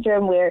school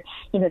syndrome where,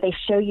 they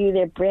show you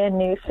their brand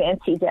new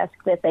fancy desk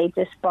that they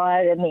just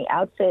bought and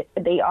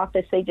the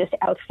office they just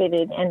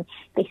outfitted, and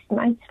they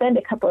might spend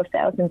a couple of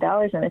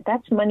 $1,000s on it.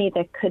 That's money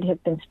that could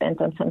have been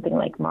spent on something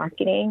like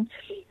marketing.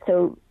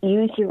 So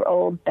use your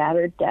old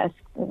battered desk,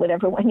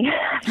 whatever one you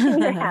have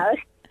in your house,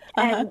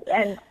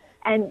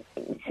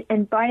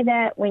 and buy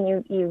that when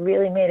you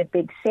really made a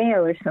big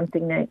sale or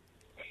something that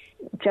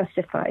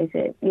justifies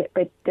it.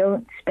 But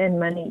don't spend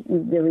money you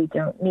really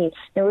don't need.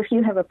 Now, if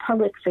you have a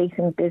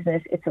public-facing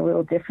business, it's a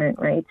little different,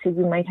 right? So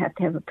you might have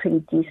to have a pretty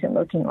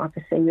decent-looking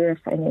office. Say you're a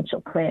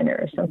financial planner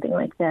or something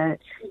like that.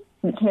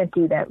 You can't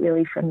do that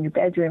really from your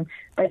bedroom.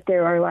 But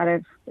there are a lot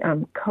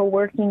of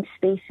co-working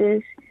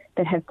spaces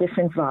that have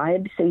different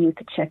vibes, so you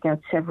could check out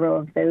several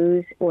of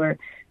those, or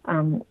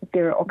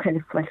there are all kinds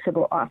of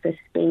flexible office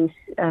space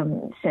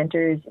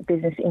centers,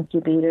 business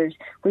incubators,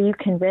 where you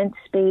can rent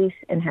space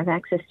and have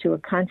access to a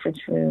conference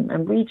room.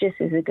 Regis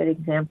is a good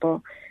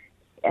example,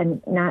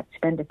 and not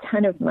spend a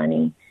ton of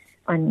money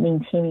on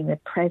maintaining the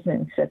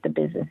presence that the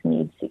business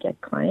needs to get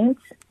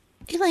clients.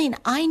 Elaine,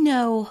 I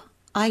know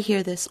I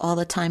hear this all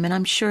the time, and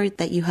I'm sure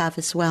that you have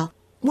as well.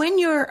 When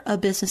you're a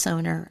business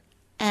owner,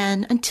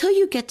 and until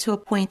you get to a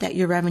point that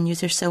your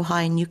revenues are so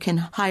high and you can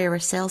hire a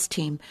sales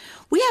team,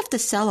 we have to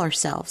sell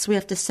ourselves. We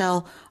have to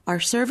sell our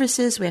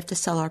services. We have to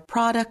sell our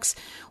products.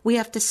 We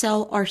have to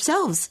sell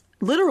ourselves,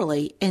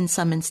 literally, in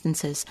some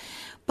instances.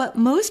 But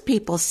most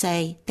people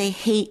say they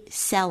hate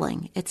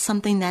selling. It's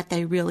something that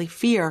they really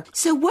fear.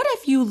 So what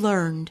have you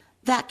learned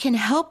that can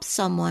help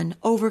someone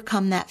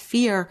overcome that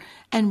fear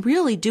and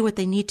really do what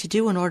they need to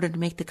do in order to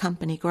make the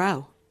company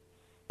grow?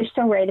 You're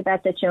so right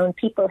about that, Joan.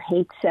 People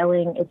hate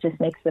selling. It just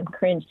makes them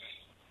cringe.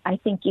 I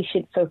think you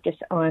should focus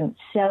on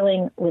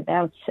selling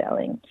without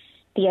selling.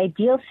 The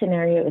ideal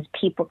scenario is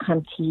people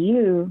come to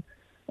you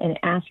and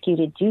ask you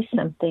to do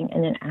something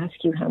and then ask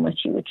you how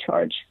much you would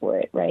charge for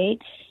it,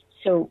 right?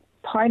 So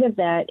part of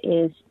that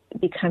is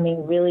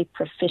becoming really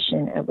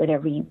proficient at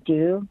whatever you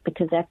do,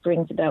 because that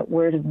brings about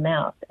word of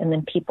mouth, and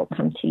then people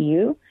come to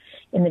you.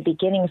 In the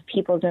beginning, if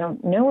people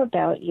don't know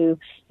about you,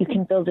 you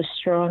can build a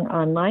strong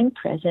online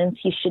presence.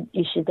 You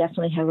should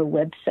definitely have a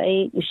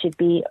website. You should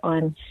be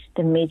on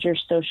the major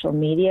social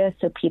media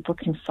so people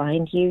can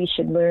find you. You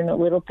should learn a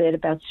little bit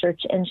about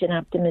search engine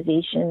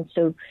optimization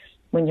so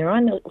when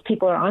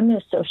people are on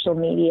those social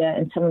media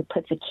and someone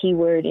puts a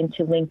keyword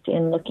into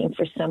LinkedIn looking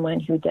for someone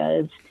who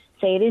does,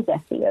 say it is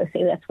SEO,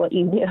 say that's what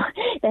you do,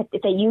 that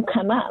you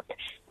come up.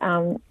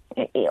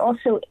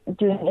 Also,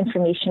 doing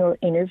informational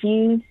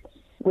interviews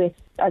with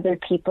other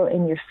people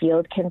in your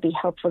field can be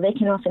helpful. They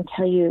can often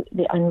tell you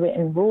the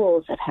unwritten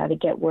rules of how to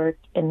get work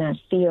in that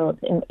field.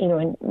 And,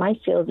 in my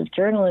field of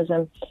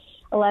journalism,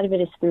 a lot of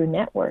it is through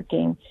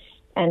networking.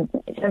 And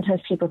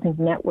sometimes people think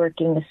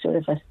networking is sort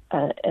of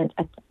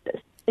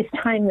it's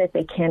time that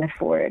they can't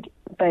afford.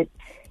 But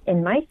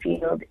in my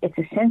field, it's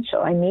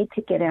essential. I need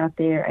to get out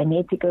there. I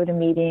need to go to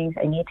meetings.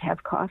 I need to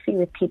have coffee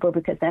with people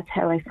because that's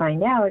how I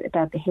find out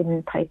about the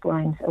hidden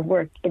pipelines of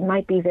work. It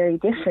might be very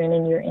different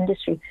in your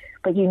industry,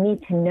 but you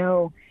need to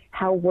know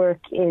how work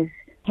is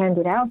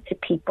handed out to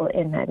people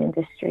in that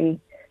industry.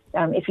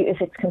 If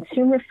it's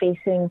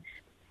consumer-facing,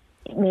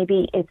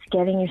 maybe it's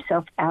getting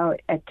yourself out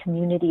at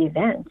community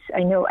events.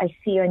 I know I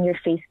see on your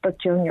Facebook,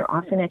 Joan, you're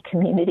often at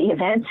community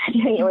events,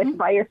 with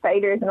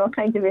firefighters and all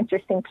kinds of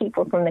interesting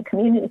people from the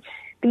community.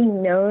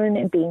 Being known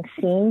and being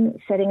seen,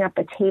 setting up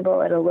a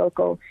table at a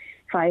local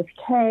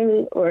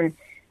 5K or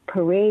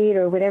parade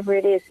or whatever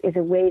it is a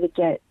way to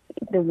get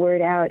the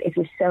word out. If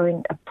you're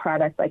selling a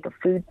product like a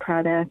food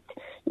product,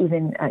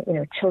 even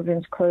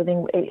children's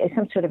clothing,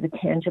 some sort of a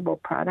tangible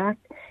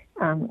product.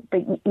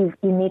 But you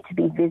need to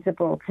be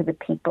visible to the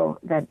people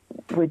that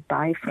would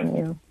buy from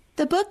you.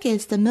 The book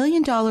is The $1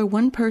 Million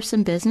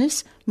One-Person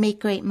Business,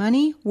 Make Great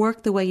Money,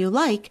 Work the Way You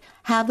Like,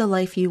 Have the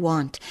Life You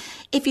Want.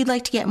 If you'd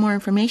like to get more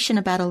information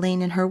about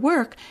Elaine and her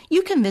work,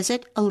 you can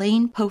visit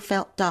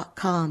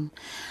ElainePofelt.com.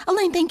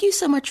 Elaine, thank you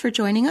so much for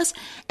joining us.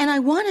 And I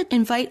want to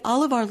invite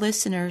all of our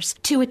listeners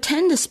to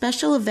attend a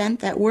special event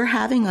that we're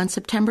having on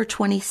September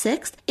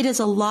 26th. It is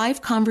a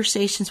live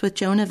Conversations with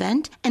Joan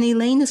event, and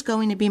Elaine is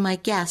going to be my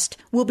guest.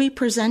 We'll be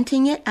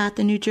presenting it at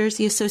the New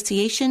Jersey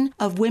Association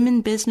of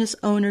Women Business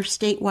Owners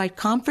statewide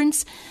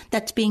conference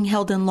that's being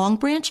held in Long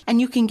Branch, and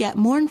you can get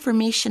more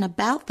information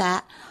about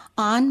that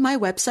on my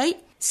website,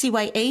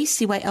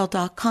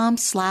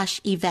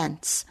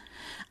 cyacyl.com/events.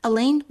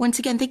 Elaine, once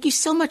again, thank you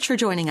so much for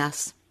joining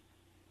us.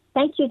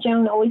 Thank you,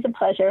 Joan. Always a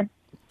pleasure.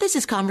 This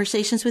is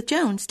Conversations with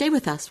Joan. Stay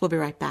with us. We'll be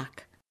right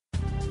back.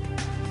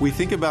 We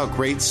think about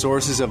great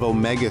sources of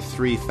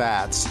omega-3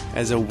 fats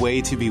as a way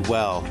to be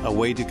well, a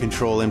way to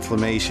control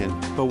inflammation.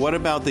 But what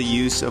about the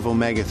use of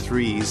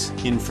omega-3s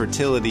in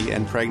fertility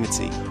and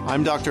pregnancy?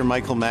 I'm Dr.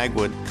 Michael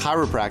Magwood,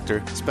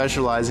 chiropractor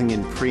specializing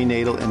in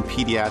prenatal and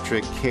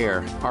pediatric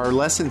care. Our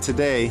lesson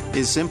today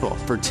is simple.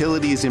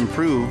 Fertility is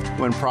improved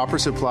when proper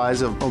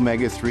supplies of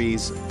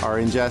omega-3s are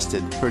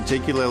ingested,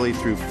 particularly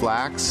through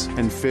flax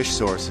and fish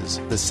sources.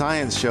 The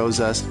science shows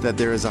us that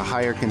there is a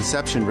higher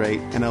conception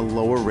rate and a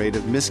lower rate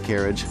of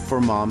miscarriage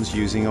for moms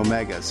using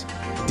omegas.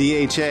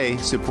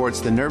 DHA supports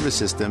the nervous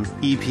system,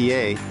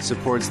 EPA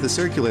supports the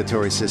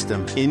circulatory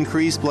system,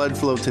 increased blood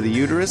flow to the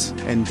uterus,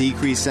 and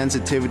decreased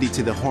sensitivity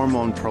to the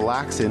hormone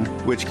prolactin,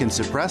 which can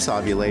suppress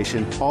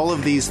ovulation. All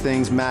of these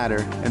things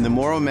matter, and the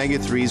more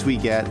omega-3s we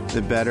get,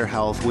 the better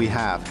health we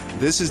have.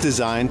 This is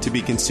designed to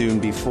be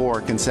consumed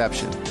before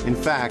conception. In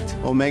fact,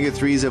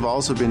 omega-3s have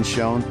also been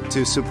shown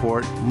to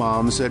support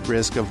moms at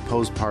risk of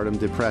postpartum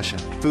depression.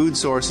 Food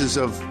sources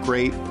of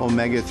great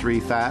omega-3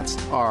 fats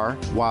are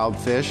wild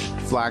fish,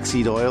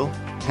 flaxseed oil,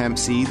 hemp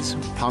seeds,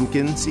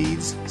 pumpkin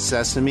seeds,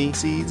 sesame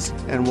seeds,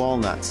 and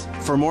walnuts.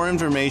 For more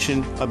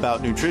information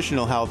about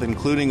nutritional health,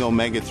 including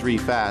omega-3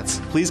 fats,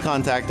 please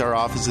contact our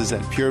offices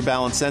at Pure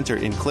Balance Center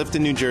in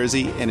Clifton, New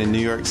Jersey, and in New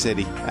York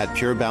City at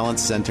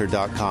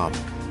purebalancecenter.com.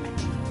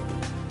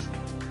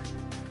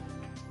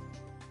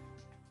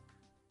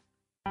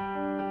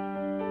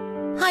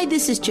 Hi,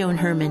 this is Joan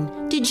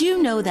Herman. Did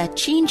you know that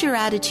Change Your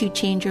Attitude,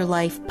 Change Your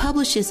Life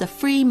publishes a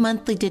free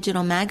monthly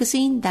digital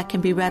magazine that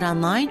can be read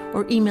online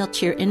or emailed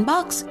to your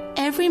inbox?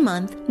 Every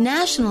month,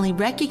 nationally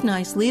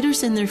recognized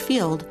leaders in their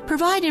field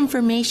provide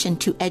information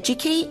to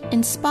educate,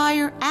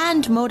 inspire,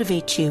 and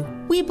motivate you.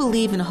 We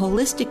believe in a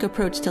holistic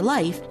approach to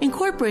life,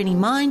 incorporating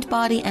mind,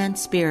 body, and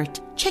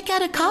spirit. Check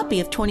out a copy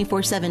of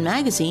 24/7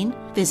 magazine.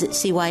 Visit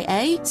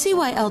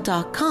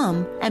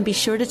cyacyl.com and be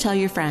sure to tell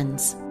your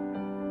friends.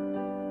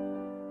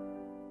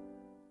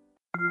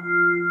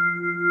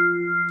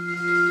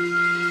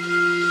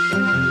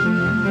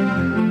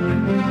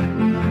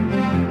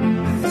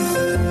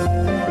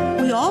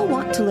 We all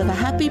want to live a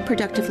happy,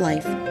 productive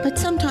life, but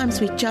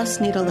sometimes we just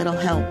need a little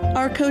help.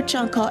 Our Coach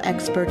On Call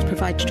experts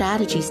provide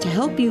strategies to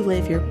help you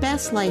live your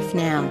best life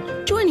now.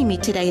 Joining me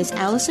today is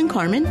Allison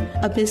Carmen,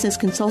 a business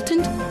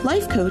consultant,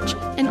 life coach,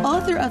 and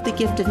author of The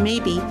Gift of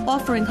Maybe,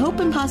 offering hope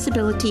and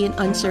possibility in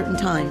uncertain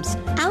times.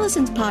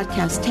 Allison's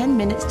podcast, 10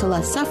 Minutes to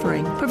Less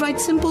Suffering,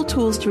 provides simple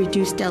tools to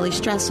reduce daily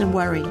stress and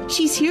worry.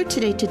 She's here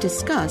today to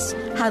discuss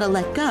how to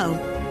let go,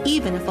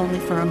 even if only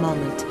for a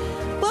moment.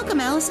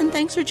 Welcome, Allison.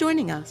 Thanks for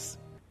joining us.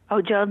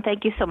 Oh, Joan,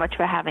 thank you so much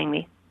for having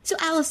me. So,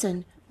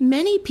 Allison,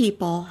 many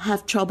people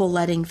have trouble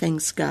letting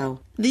things go.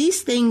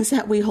 These things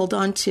that we hold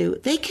on to,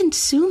 they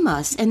consume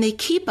us and they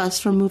keep us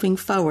from moving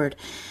forward.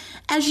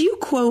 As you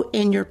quote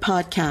in your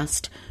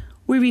podcast,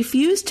 We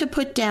refuse to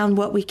put down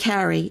what we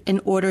carry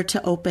in order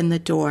to open the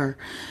door.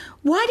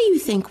 Why do you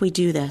think we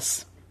do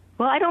this?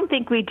 Well, I don't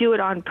think we do it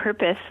on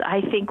purpose.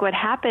 I think what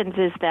happens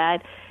is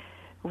that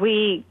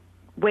we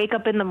wake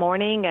up in the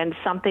morning and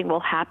something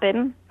will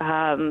happen.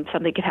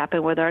 Something could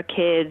happen with our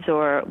kids,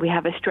 or we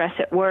have a stress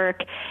at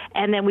work,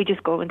 and then we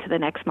just go into the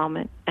next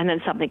moment. And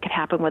then something could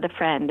happen with a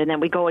friend, and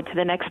then we go into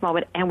the next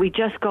moment, and we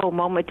just go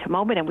moment to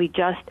moment, and we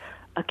just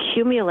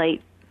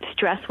accumulate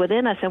stress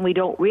within us, and we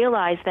don't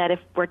realize that if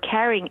we're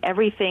carrying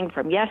everything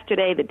from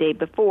yesterday, the day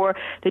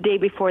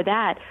before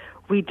that,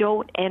 we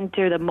don't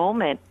enter the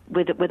moment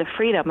with a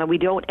freedom, and we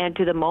don't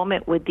enter the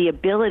moment with the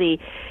ability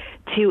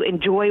to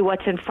enjoy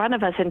what's in front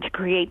of us and to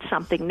create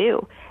something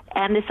new.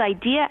 And this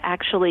idea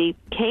actually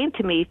came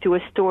to me through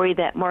a story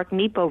that Mark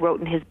Nepo wrote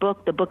in his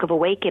book, The Book of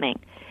Awakening.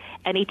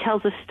 And he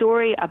tells a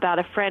story about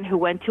a friend who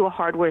went to a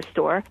hardware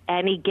store,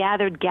 and he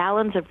gathered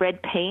gallons of red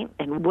paint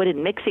and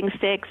wooden mixing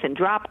sticks and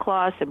drop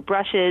cloths and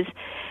brushes,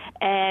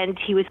 and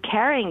he was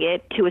carrying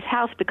it to his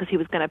house because he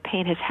was going to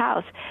paint his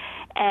house.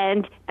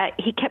 And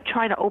he kept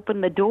trying to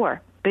open the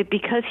door, but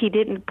because he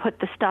didn't put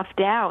the stuff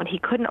down, he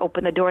couldn't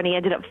open the door, and he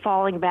ended up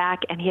falling back,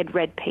 and he had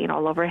red paint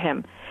all over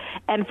him.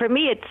 And for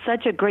me, it's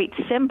such a great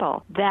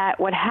symbol that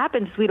what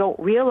happens, we don't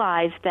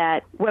realize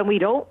that when we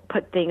don't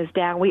put things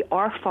down, we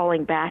are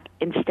falling back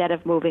instead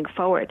of moving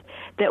forward,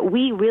 that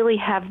we really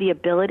have the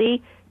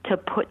ability to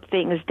put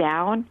things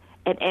down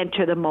and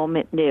enter the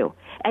moment new.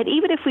 And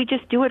even if we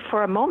just do it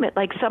for a moment,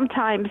 like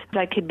sometimes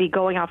I could be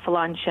going out for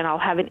lunch and I'll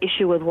have an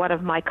issue with one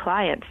of my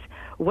clients.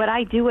 What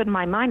I do in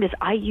my mind is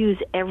I use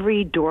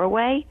every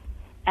doorway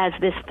as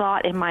this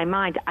thought in my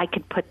mind, I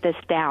could put this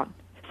down.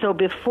 So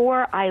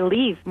before I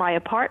leave my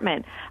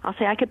apartment, I'll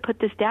say I could put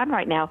this down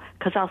right now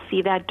because I'll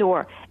see that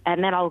door,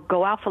 and then I'll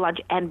go out for lunch.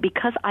 And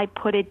because I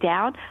put it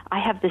down, I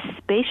have this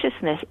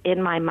spaciousness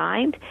in my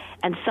mind,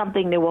 and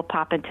something new will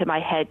pop into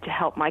my head to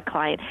help my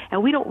client.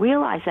 And we don't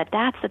realize that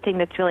that's the thing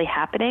that's really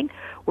happening.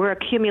 We're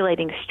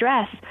accumulating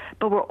stress,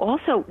 but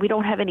we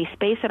don't have any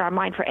space in our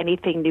mind for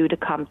anything new to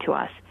come to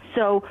us.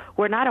 So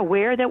we're not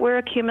aware that we're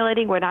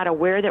accumulating. We're not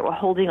aware that we're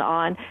holding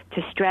on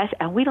to stress,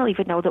 and we don't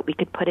even know that we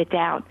could put it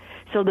down.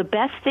 So the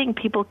best thing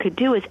people could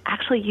do is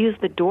actually use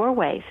the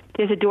doorways.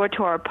 There's a door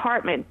to our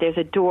apartment. There's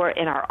a door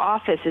in our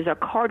office. There's a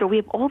car door. We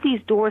have all these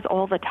doors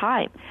all the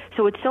time.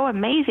 So what's so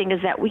amazing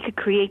is that we could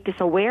create this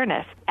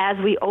awareness. As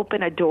we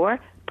open a door,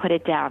 put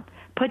it down.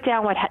 Put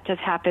down what just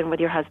happened with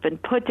your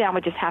husband. Put down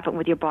what just happened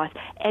with your boss.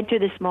 Enter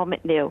this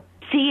moment new.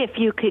 See if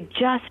you could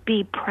just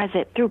be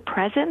present. Through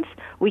presence,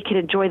 we can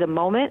enjoy the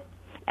moment.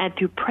 And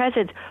through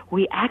presence,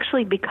 we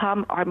actually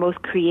become our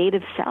most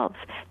creative selves.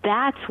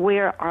 That's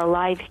where our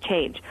lives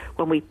change,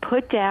 when we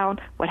put down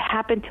what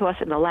happened to us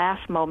in the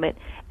last moment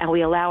and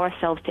we allow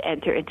ourselves to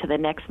enter into the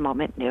next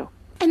moment new.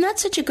 And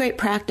that's such a great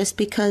practice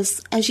because,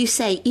 as you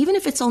say, even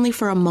if it's only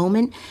for a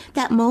moment,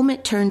 that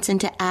moment turns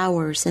into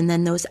hours, and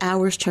then those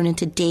hours turn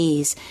into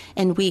days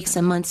and weeks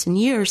and months and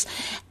years.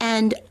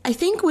 And I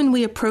think when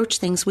we approach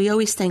things, we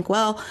always think,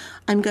 well,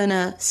 I'm going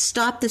to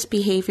stop this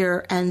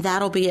behavior and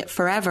that'll be it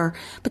forever.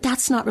 But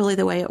that's not really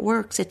the way it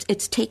works.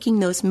 It's taking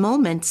those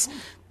moments,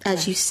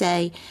 as you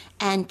say,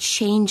 and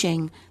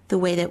changing the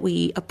way that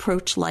we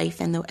approach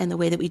life and the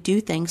way that we do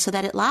things so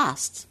that it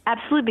lasts.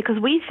 Absolutely, because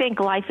we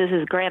think life is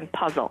this grand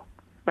puzzle.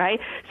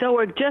 Right? So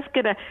we're just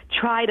going to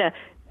try to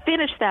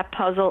finish that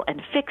puzzle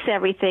and fix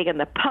everything, and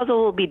the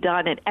puzzle will be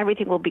done and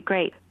everything will be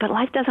great. But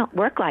life doesn't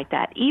work like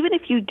that. Even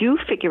if you do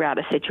figure out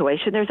a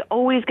situation, there's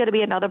always going to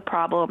be another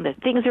problem.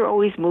 Things are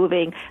always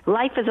moving.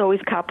 Life is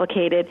always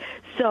complicated.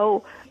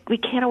 So we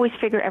can't always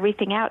figure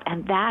everything out,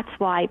 and that's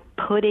why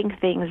putting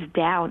things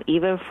down,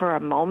 even for a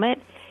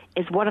moment,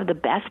 is one of the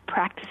best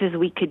practices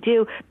we could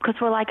do, because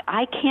we're like,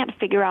 I can't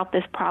figure out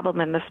this problem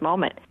in this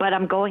moment, but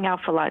I'm going out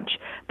for lunch,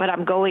 but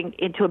I'm going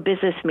into a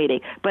business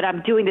meeting, but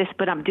I'm doing this,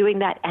 but I'm doing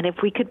that. And if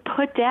we could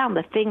put down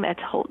the thing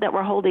that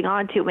we're holding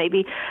on to,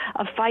 maybe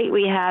a fight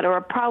we had or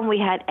a problem we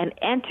had, and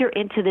enter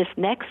into this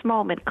next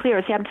moment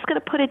clear, say, I'm just going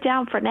to put it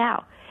down for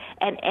now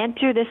and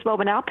enter this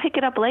moment. I'll pick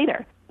it up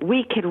later.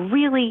 We could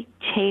really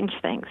change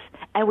things.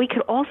 And we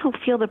could also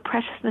feel the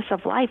preciousness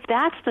of life.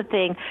 That's the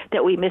thing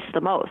that we miss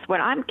the most.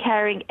 When I'm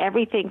carrying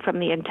everything from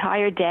the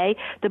entire day,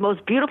 the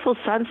most beautiful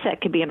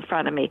sunset could be in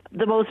front of me.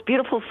 The most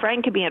beautiful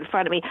friend could be in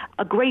front of me.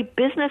 A great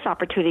business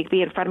opportunity could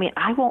be in front of me.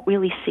 I won't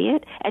really see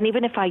it. And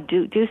even if I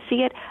do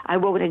see it, I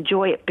won't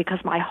enjoy it because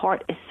my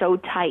heart is so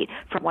tight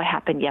from what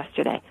happened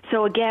yesterday.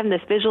 So again,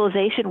 this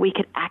visualization, we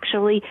could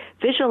actually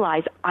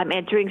visualize, I'm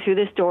entering through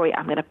this doorway.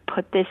 I'm going to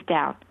put this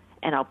down,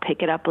 and I'll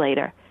pick it up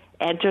later.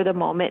 Enter the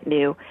moment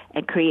new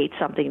and create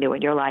something new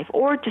in your life,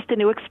 or just a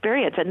new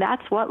experience. And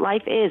that's what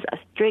life is, a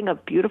string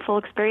of beautiful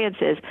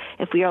experiences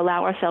if we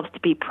allow ourselves to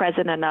be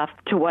present enough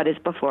to what is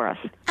before us.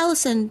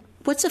 Allison,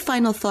 what's a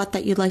final thought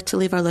that you'd like to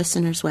leave our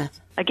listeners with?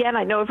 Again,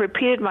 I know I've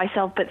repeated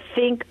myself, but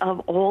think of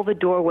all the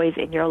doorways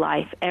in your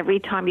life. Every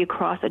time you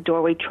cross a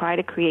doorway, try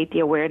to create the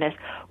awareness.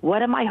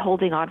 What am I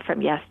holding on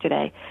from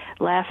yesterday,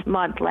 last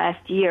month,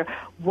 last year?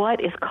 What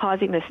is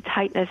causing this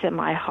tightness in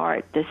my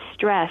heart, this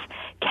stress?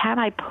 Can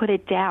I put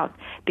it down?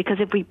 Because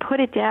if we put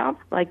it down,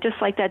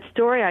 just like that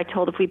story I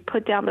told, if we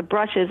put down the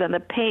brushes and the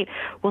paint,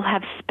 we'll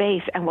have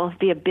space and we'll have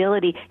the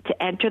ability to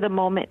enter the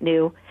moment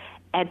new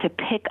and to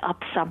pick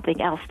up something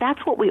else.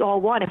 That's what we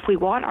all want. If we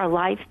want our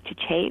lives to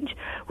change,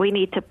 we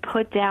need to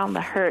put down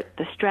the hurt,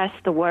 the stress,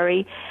 the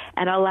worry,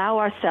 and allow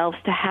ourselves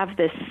to have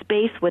this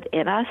space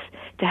within us,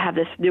 to have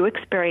this new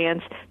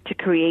experience, to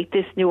create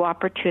this new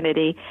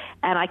opportunity.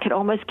 And I can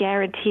almost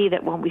guarantee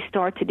that when we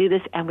start to do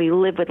this and we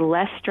live with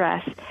less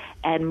stress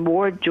and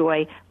more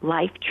joy,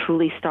 life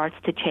truly starts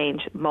to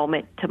change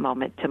moment to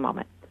moment to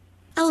moment.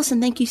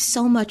 Allison, thank you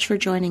so much for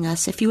joining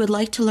us. If you would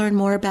like to learn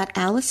more about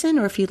Allison,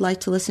 or if you'd like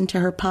to listen to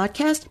her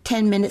podcast,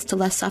 10 Minutes to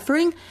Less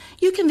Suffering,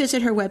 you can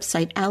visit her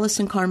website,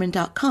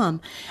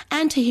 AllisonCarmen.com.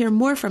 And to hear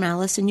more from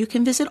Allison, you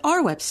can visit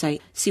our website,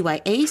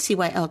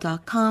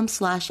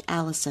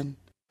 cyacyl.com/Allison.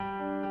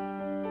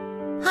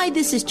 Hi,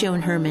 this is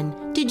Joan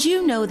Herman. Did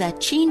you know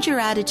that Change Your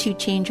Attitude,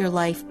 Change Your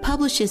Life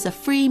publishes a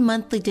free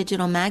monthly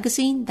digital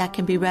magazine that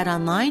can be read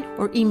online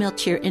or emailed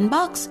to your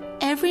inbox?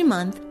 Every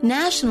month,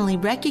 nationally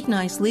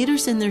recognized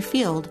leaders in their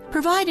field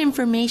provide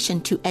information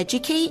to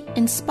educate,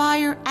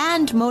 inspire,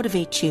 and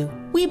motivate you.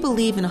 We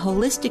believe in a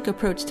holistic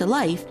approach to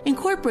life,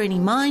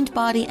 incorporating mind,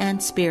 body,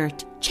 and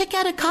spirit. Check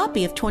out a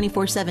copy of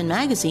 24/7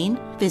 magazine,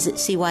 visit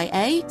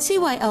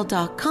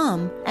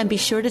cyacyl.com, and be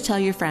sure to tell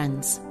your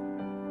friends.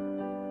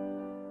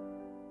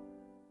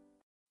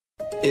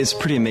 It's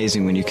pretty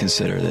amazing when you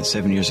consider that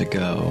 7 years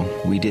ago,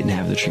 we didn't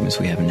have the treatments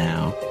we have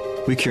now.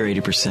 We cure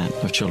 80%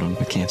 of children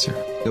with cancer.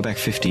 Go back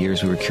 50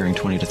 years, we were curing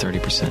 20 to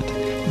 30%.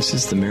 This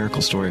is the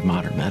miracle story of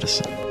modern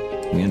medicine.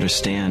 We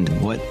understand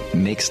what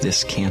makes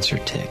this cancer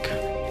tick.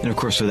 And of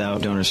course,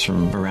 without donors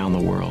from around the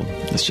world,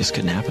 this just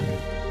couldn't happen.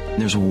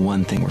 And there's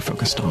one thing we're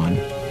focused on,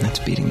 and that's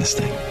beating this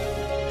thing.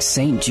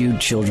 St. Jude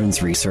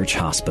Children's Research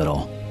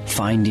Hospital.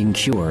 Finding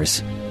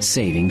cures,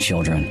 saving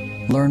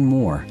children. Learn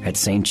more at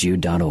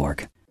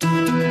stjude.org.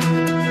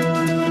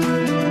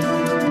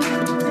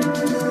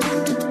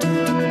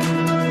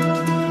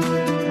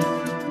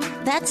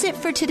 That's it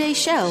for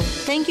today's show.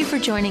 Thank you for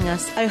joining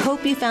us. I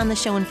hope you found the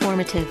show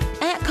informative.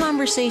 At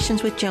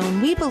Conversations with Joan,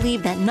 we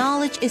believe that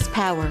knowledge is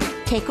power.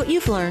 Take what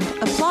you've learned,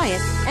 apply it,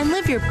 and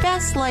live your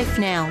best life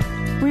now.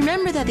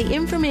 Remember that the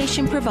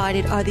information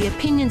provided are the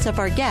opinions of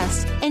our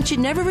guests and should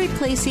never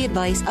replace the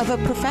advice of a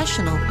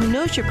professional who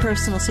knows your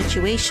personal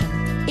situation.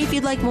 If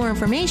you'd like more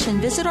information,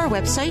 visit our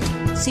website,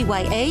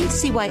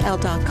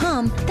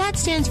 cyacyl.com. That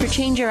stands for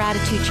Change Your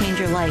Attitude, Change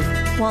Your Life.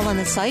 While on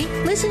the site,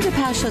 listen to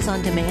past shows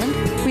on demand,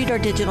 read our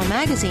digital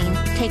magazine,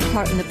 take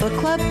part in the book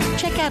club,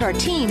 check out our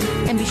team,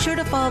 and be sure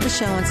to follow the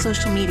show on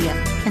social media.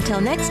 Until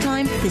next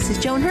time, this is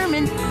Joan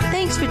Herman.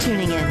 Thanks for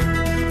tuning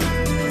in.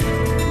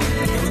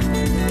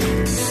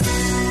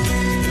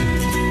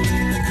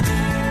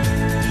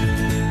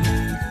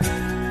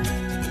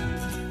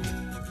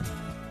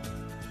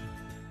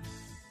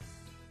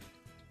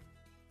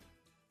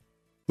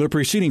 The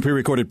preceding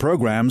pre-recorded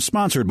program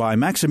sponsored by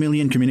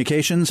Maximilian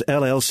Communications,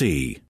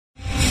 LLC.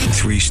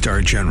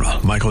 3-star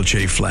General Michael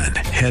J. Flynn,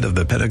 head of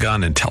the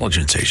Pentagon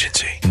Intelligence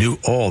Agency, knew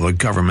all the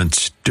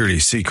government's dirty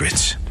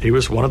secrets. He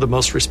was one of the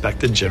most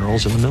respected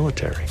generals in the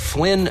military.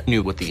 Flynn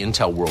knew what the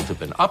intel world had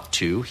been up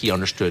to. He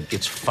understood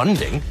its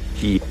funding.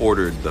 He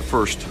ordered the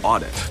first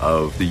audit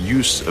of the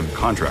use of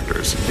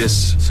contractors.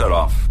 This set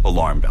off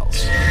alarm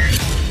bells.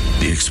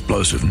 The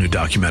explosive new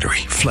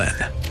documentary, Flynn,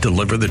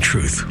 Deliver the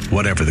Truth,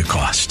 Whatever the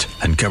Cost,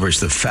 uncovers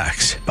the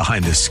facts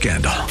behind this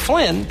scandal.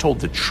 Flynn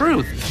told the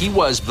truth. He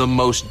was the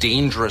most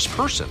dangerous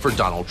person for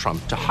Donald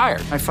Trump to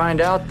hire. I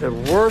find out the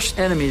worst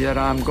enemy that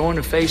I'm going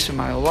to face in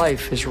my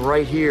life is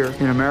right here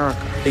in America.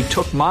 They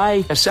took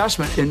my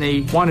assessment and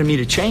they wanted me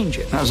to change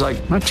it. And I was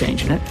like, I'm not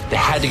changing it. They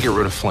had to get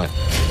rid of Flynn.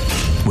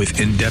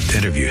 With in-depth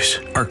interviews,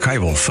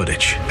 archival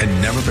footage,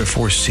 and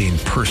never-before-seen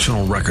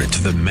personal records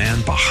of the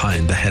man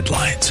behind the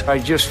headlines. I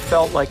just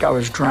felt like I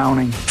was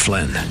drowning.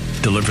 Flynn,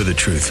 Deliver the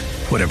Truth,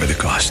 Whatever the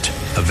Cost.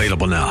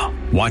 Available now.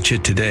 Watch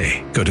it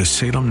today. Go to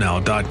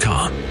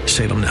salemnow.com.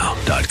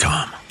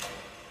 salemnow.com.